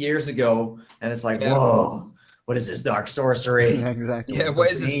 50 years ago, and it's like, Yeah. whoa, what is this dark sorcery? Yeah, exactly. Yeah,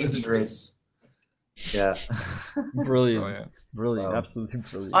 what is this wizardry? Dangerous. Yeah. Brilliant. Oh, yeah. Brilliant. Wow. Absolutely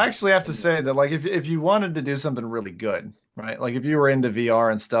brilliant. I actually have to say that, like, if you wanted to do something really good, right? Like, if you were into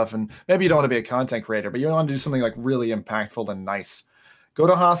VR and stuff, and maybe you don't want to be a content creator, but you want to do something like really impactful and nice, go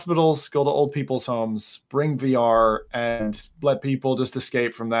to hospitals, go to old people's homes, bring VR, and let people just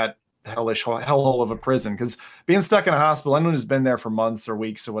escape from that hellish hellhole of a prison. Because being stuck in a hospital, anyone who's been there for months or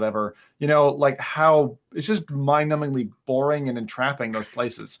weeks or whatever, you know, like how it's just mind-numbingly boring and entrapping, those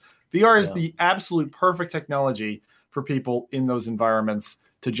places. VR is Yeah. the absolute perfect technology for people in those environments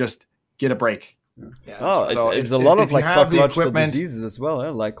to just get a break. Yeah. Oh, So it's if- a lot if of you like have the psychological equipment- diseases as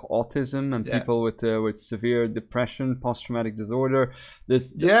well, like autism and Yeah. people with severe depression, post-traumatic disorder.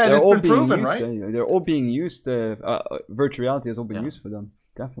 This, Yeah, and they're it's all been being proven, used, right? They're all being used. Virtual reality has all been Yeah. used for them,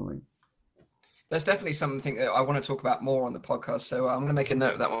 definitely. That's definitely something that I want to talk about more on the podcast. So I'm going to make a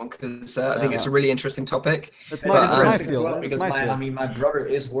note of that one because I think it's a really interesting topic. That's It's my, that's my interesting as field. well That's because my field. my brother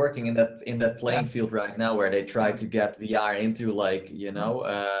is working in that playing field right now where they try to get VR into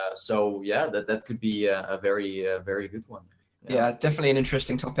so yeah, that could be a very good one. Yeah, definitely an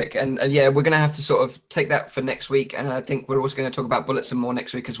interesting topic. And yeah, we're going to have to sort of take that for next week. And I think we're also going to talk about bullets some more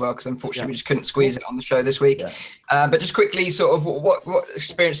next week as well, because unfortunately we just couldn't squeeze it on the show this week. Yeah. But just quickly, sort of what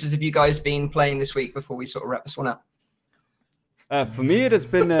experiences have you guys been playing this week before we sort of wrap this one up? For me, it has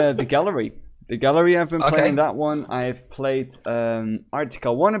been the gallery. The gallery, I've been Okay. playing that one. I've played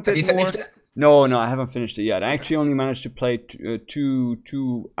Article 1 a bit Have you more. finished it? No, I haven't finished it yet. I actually only managed to play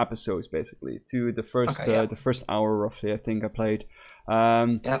two episodes, basically. The first hour roughly, I think I played.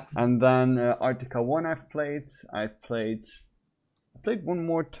 Yep. And then Article 1 I've played. I played one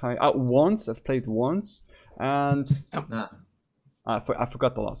more time. Once. I've played once. And Yeah. I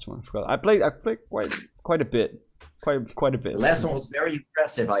forgot the last one. I played quite a bit. Quite a bit. The last one was very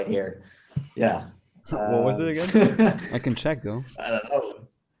impressive, I hear. Yeah. What was it again? I can check though. I don't know.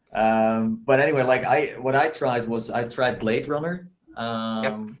 But anyway, like what I tried Blade Runner.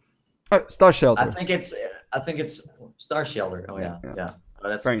 Star I Shelter. think it's Star Shelter. Oh yeah, Yeah. yeah. Oh,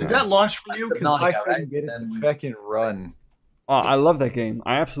 that's Very Did nice. that launch for you? That's Because I Subnautica, couldn't right? get it Then- to fucking run. Oh, I love that game.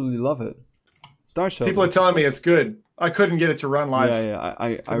 I absolutely love it. Star Shelter. People are telling me it's good. I couldn't get it to run live. Yeah,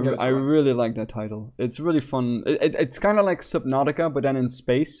 I Couldn't get it to run. really like that title. It's really fun. It's kind of like Subnautica, but then in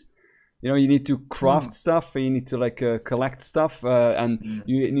space. You know, you need to craft stuff. You need to like collect stuff, and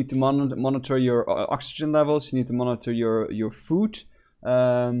you need to monitor your oxygen levels. You need to monitor your food,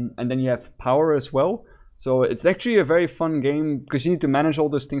 and then you have power as well. So it's actually a very fun game because you need to manage all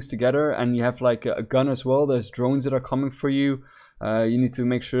those things together, and you have like a gun as well. There's drones that are coming for you. You need to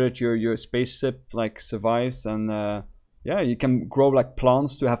make sure that your spaceship like survives, and yeah, you can grow like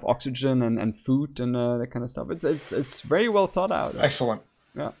plants to have oxygen and food and that kind of stuff. It's very well thought out. Excellent.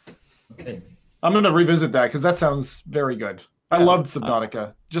 Yeah. Okay. I'm going to revisit that because that sounds very good. I Yeah. loved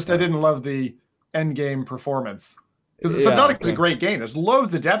Subnautica. I didn't love the end game performance. Because Yeah, Subnautica is a okay. great game. There's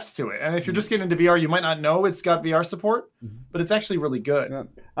loads of depth to it. And if you're just getting into VR, you might not know it's got VR support, but it's actually really good. Yeah.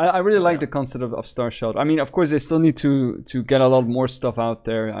 I really like the concept of Star Shelter. I mean, of course, they still need to get a lot more stuff out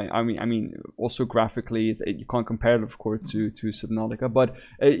there. I mean, also graphically, you can't compare it, of course, to Subnautica, but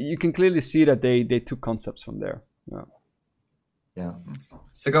you can clearly see that they took concepts from there. Yeah. Yeah.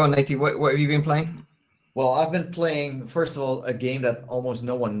 So go on, Nathan. What have you been playing? Well, I've been playing, first of all, a game that almost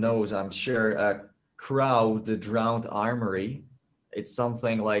no one knows, I'm sure, Crow, the Drowned Armory. It's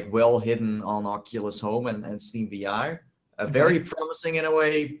something like well hidden on Oculus Home and Steam VR. Very promising in a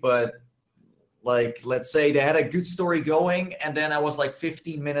way, but like, let's say they had a good story going, and then I was like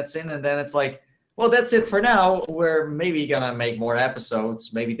 15 minutes in, and then it's like, well, that's it for now. We're maybe gonna make more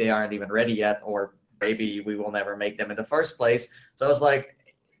episodes. Maybe they aren't even ready yet, or maybe we will never make them in the first place. So I was like,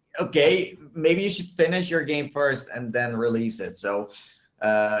 okay, maybe you should finish your game first and then release it. So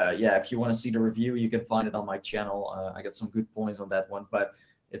yeah, if you want to see the review, you can find it on my channel. I got some good points on that one, but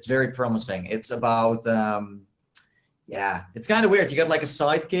it's very promising. It's about yeah, it's kind of weird. You got like a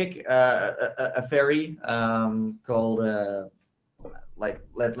sidekick, a fairy called like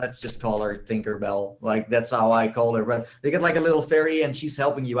let's just call her Tinkerbell. Like that's how I call her. But they get like a little fairy, and she's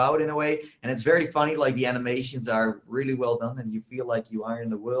helping you out in a way, and it's very funny. Like the animations are really well done, and you feel like you are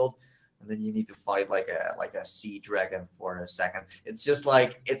in the world. And then you need to fight like a sea dragon for a second. It's just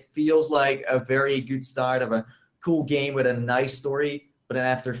like, it feels like a very good start of a cool game with a nice story. But then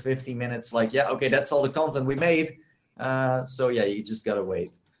after 50 minutes, like, yeah, okay, that's all the content we made. So yeah, you just gotta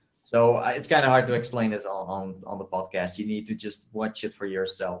wait. So it's kind of hard to explain this on the podcast. You need to just watch it for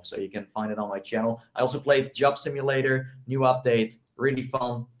yourself. So you can find it on my channel. I also played Job Simulator, new update, really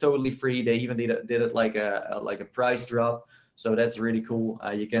fun, totally free. They even did it like a price drop. So that's really cool.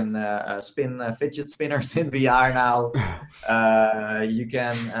 You can spin fidget spinners in VR now. You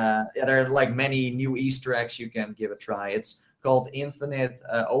can, yeah, there are like many new Easter eggs you can give a try. It's called Infinite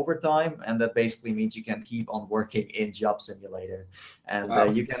Overtime, and that basically means you can keep on working in Job Simulator.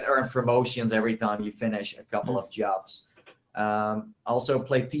 And you can earn promotions every time you finish a couple of jobs. Also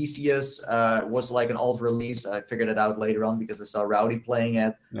played Theseus, was like an old release. I figured it out later on because I saw Rowdy playing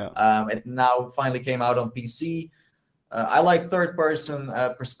it. Yeah. It now finally came out on PC. I like third-person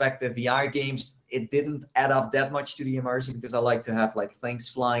perspective VR games. It didn't add up that much to the immersion because I like to have like things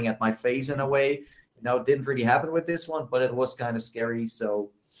flying at my face in a way. You know, it didn't really happen with this one, but it was kind of scary.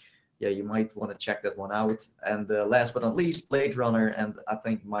 So yeah, you might want to check that one out. And last but not least, Blade Runner. And I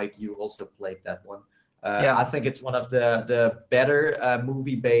think, Mike, you also played that one. Yeah. I think it's one of the better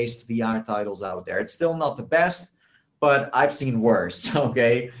movie-based VR titles out there. It's still not the best, but I've seen worse,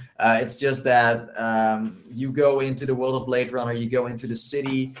 okay? It's just that you go into the world of Blade Runner, you go into the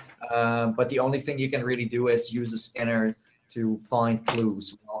city, but the only thing you can really do is use a scanner to find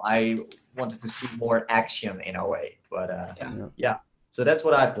clues. Well, I wanted to see more action in a way, but yeah. So that's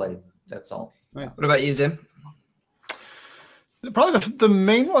what I played. That's all. Nice. What about you, Zim? Probably the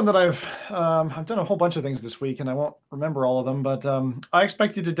main one that I've done a whole bunch of things this week, and I won't remember all of them, but I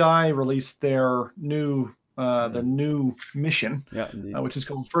Expect You to Die released their new mission, Yeah, indeed. which is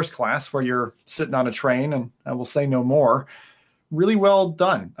called First Class, where you're sitting on a train, and I will say no more. Really well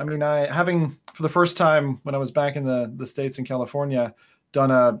done. I mean, having for the first time when I was back in the States in California, done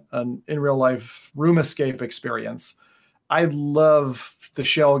an in real life room escape experience. I love the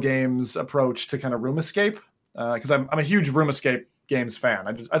Shell Games approach to kind of room escape because I'm a huge room escape games fan.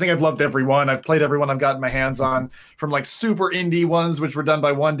 I think I've loved every one. I've played every one I've gotten my hands on, from like super indie ones which were done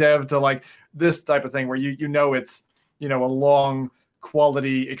by one dev to like this type of thing where you know it's a long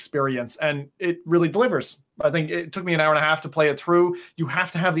quality experience, and it really delivers. I think it took me an hour and a half to play it through. You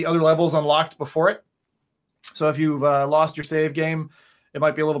have to have the other levels unlocked before it. So if you've lost your save game, It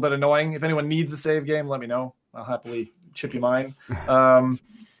might be a little bit annoying. If anyone needs a save game, let me know. I'll happily chip you mine.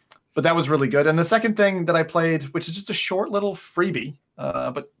 But that was really good. And the second thing that I played, which is just a short little freebie,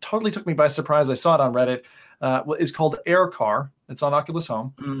 but totally took me by surprise. I saw it on Reddit. Is called Air Car. It's on Oculus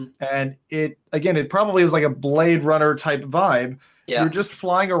Home, and it probably is like a Blade Runner type vibe. Yeah. You're just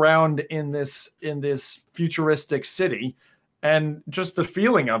flying around in this futuristic city, and just the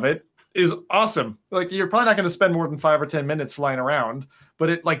feeling of it is awesome. Like, you're probably not going to spend more than 5 or 10 minutes flying around,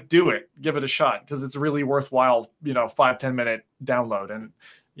 but give it a shot, because it's really worthwhile. 5-10 minute download, and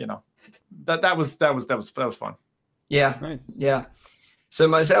that was fun. Yeah, Nice. yeah. So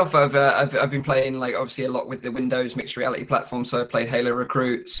myself, I've been playing obviously a lot with the Windows mixed reality platform. So I played Halo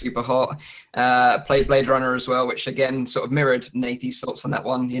Recruit, super hot. Played Blade Runner as well, which again sort of mirrored Nathan's thoughts on that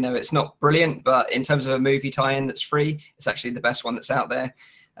one. It's not brilliant, but in terms of a movie tie-in that's free, it's actually the best one that's out there.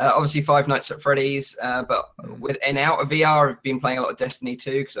 Obviously Five Nights at Freddy's, but out of VR, I've been playing a lot of Destiny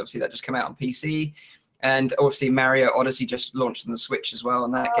 2, because obviously that just came out on PC. And obviously Mario Odyssey just launched on the Switch as well,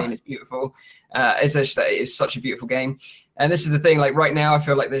 and that game is beautiful. It's such a beautiful game. And this is the thing, right now, I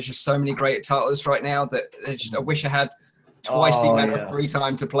feel like there's just so many great titles right now that I wish I had twice the amount of free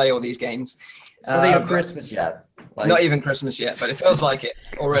time to play all these games. It's not even Christmas yet. Not even Christmas yet, but it feels like it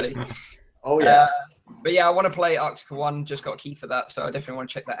already. Oh, yeah. But yeah, I want to play Arctica 1, just got a key for that, so I definitely want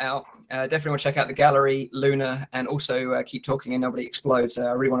to check that out. Definitely want to check out The Gallery, Luna, and also Keep Talking and Nobody Explodes.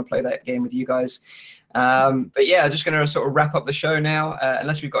 I really want to play that game with you guys. But yeah, just going to sort of wrap up the show now.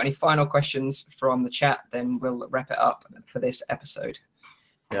 Unless we've got any final questions from the chat, then we'll wrap it up for this episode.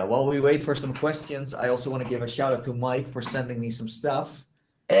 Yeah, while we wait for some questions, I also want to give a shout out to Mike for sending me some stuff.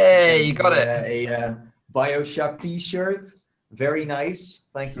 Hey, you got it. A BioShock t-shirt. Very nice.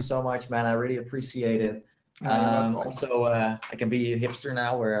 Thank you so much, man. I really appreciate it. Also, I can be a hipster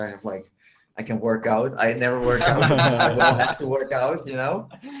now, where I have I can work out. I never work out. I will have to work out,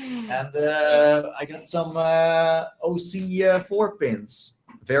 And I got some OC 4 pins.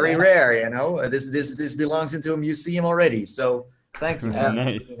 Very rare, This belongs into a museum already. So thank you. Nice.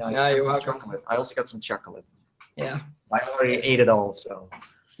 Really nice. Yeah, you're welcome. welcome. I also got some chocolate. Yeah. I already ate it all, so.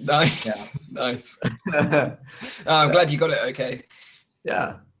 Nice. Yeah. Nice. I'm glad you got it okay.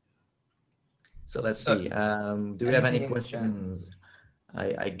 Yeah. So let's see. Do we have any questions?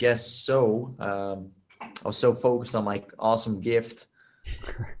 I guess so. I was so focused on my awesome gift.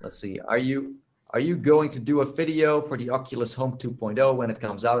 Let's see. Are you going to do a video for the Oculus Home 2.0 when it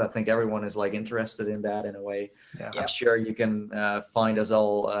comes out? I think everyone is interested in that in a way. Yeah. I'm sure you can find us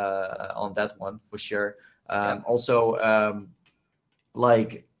all on that one for sure. Also,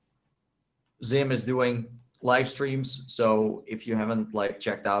 Zim is doing live streams, so if you haven't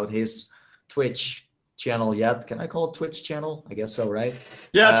checked out his Twitch channel yet, can I call it Twitch channel? I guess so, right?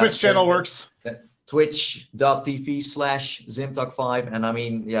 Yeah, Twitch channel works. Twitch.tv/ZimTalk5, and I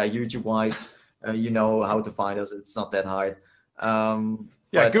mean, YouTube wise, you know how to find us. It's not that hard. Google.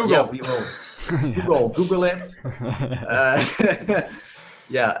 Yeah, we will Google it.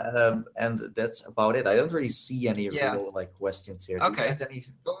 And that's about it. I don't really see any real questions here. Okay.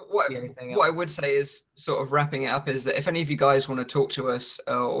 What I would say is, sort of wrapping it up, is that if any of you guys want to talk to us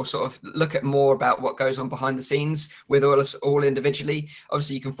or sort of look at more about what goes on behind the scenes with us all individually,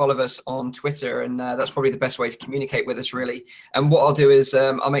 obviously you can follow us on Twitter, and that's probably the best way to communicate with us, really. And what I'll do is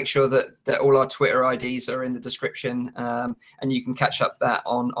I'll make sure that all our Twitter IDs are in the description, and you can catch up that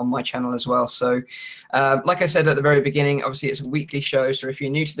on my channel as well. So like I said at the very beginning, obviously it's a weekly show, so if you're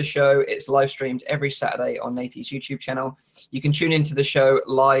new to the show, it's live streamed every Saturday on Nathan's YouTube channel. You can tune into the show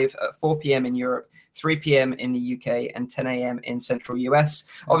live at 4 p.m. in Europe, 3 p.m. in the UK, and 10 a.m. in Central US.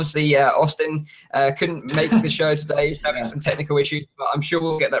 Obviously, Austin couldn't make the show today. He's having some technical issues, but I'm sure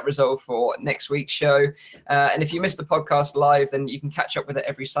we'll get that resolved for next week's show. And if you missed the podcast live, then you can catch up with it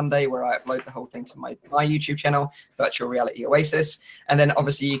every Sunday, where I upload the whole thing to my YouTube channel, Virtual Reality Oasis. And then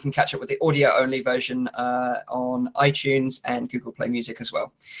obviously you can catch up with the audio-only version on iTunes and Google Play Music as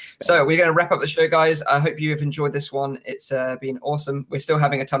well. So we're going to wrap up the show, guys. I hope you have enjoyed this one. It's been awesome. We're still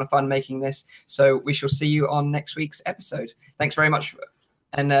having a ton of fun making this. So we shall see you on next week's episode. Thanks very much,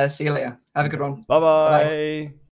 and see you later. Have a good one. Bye-bye.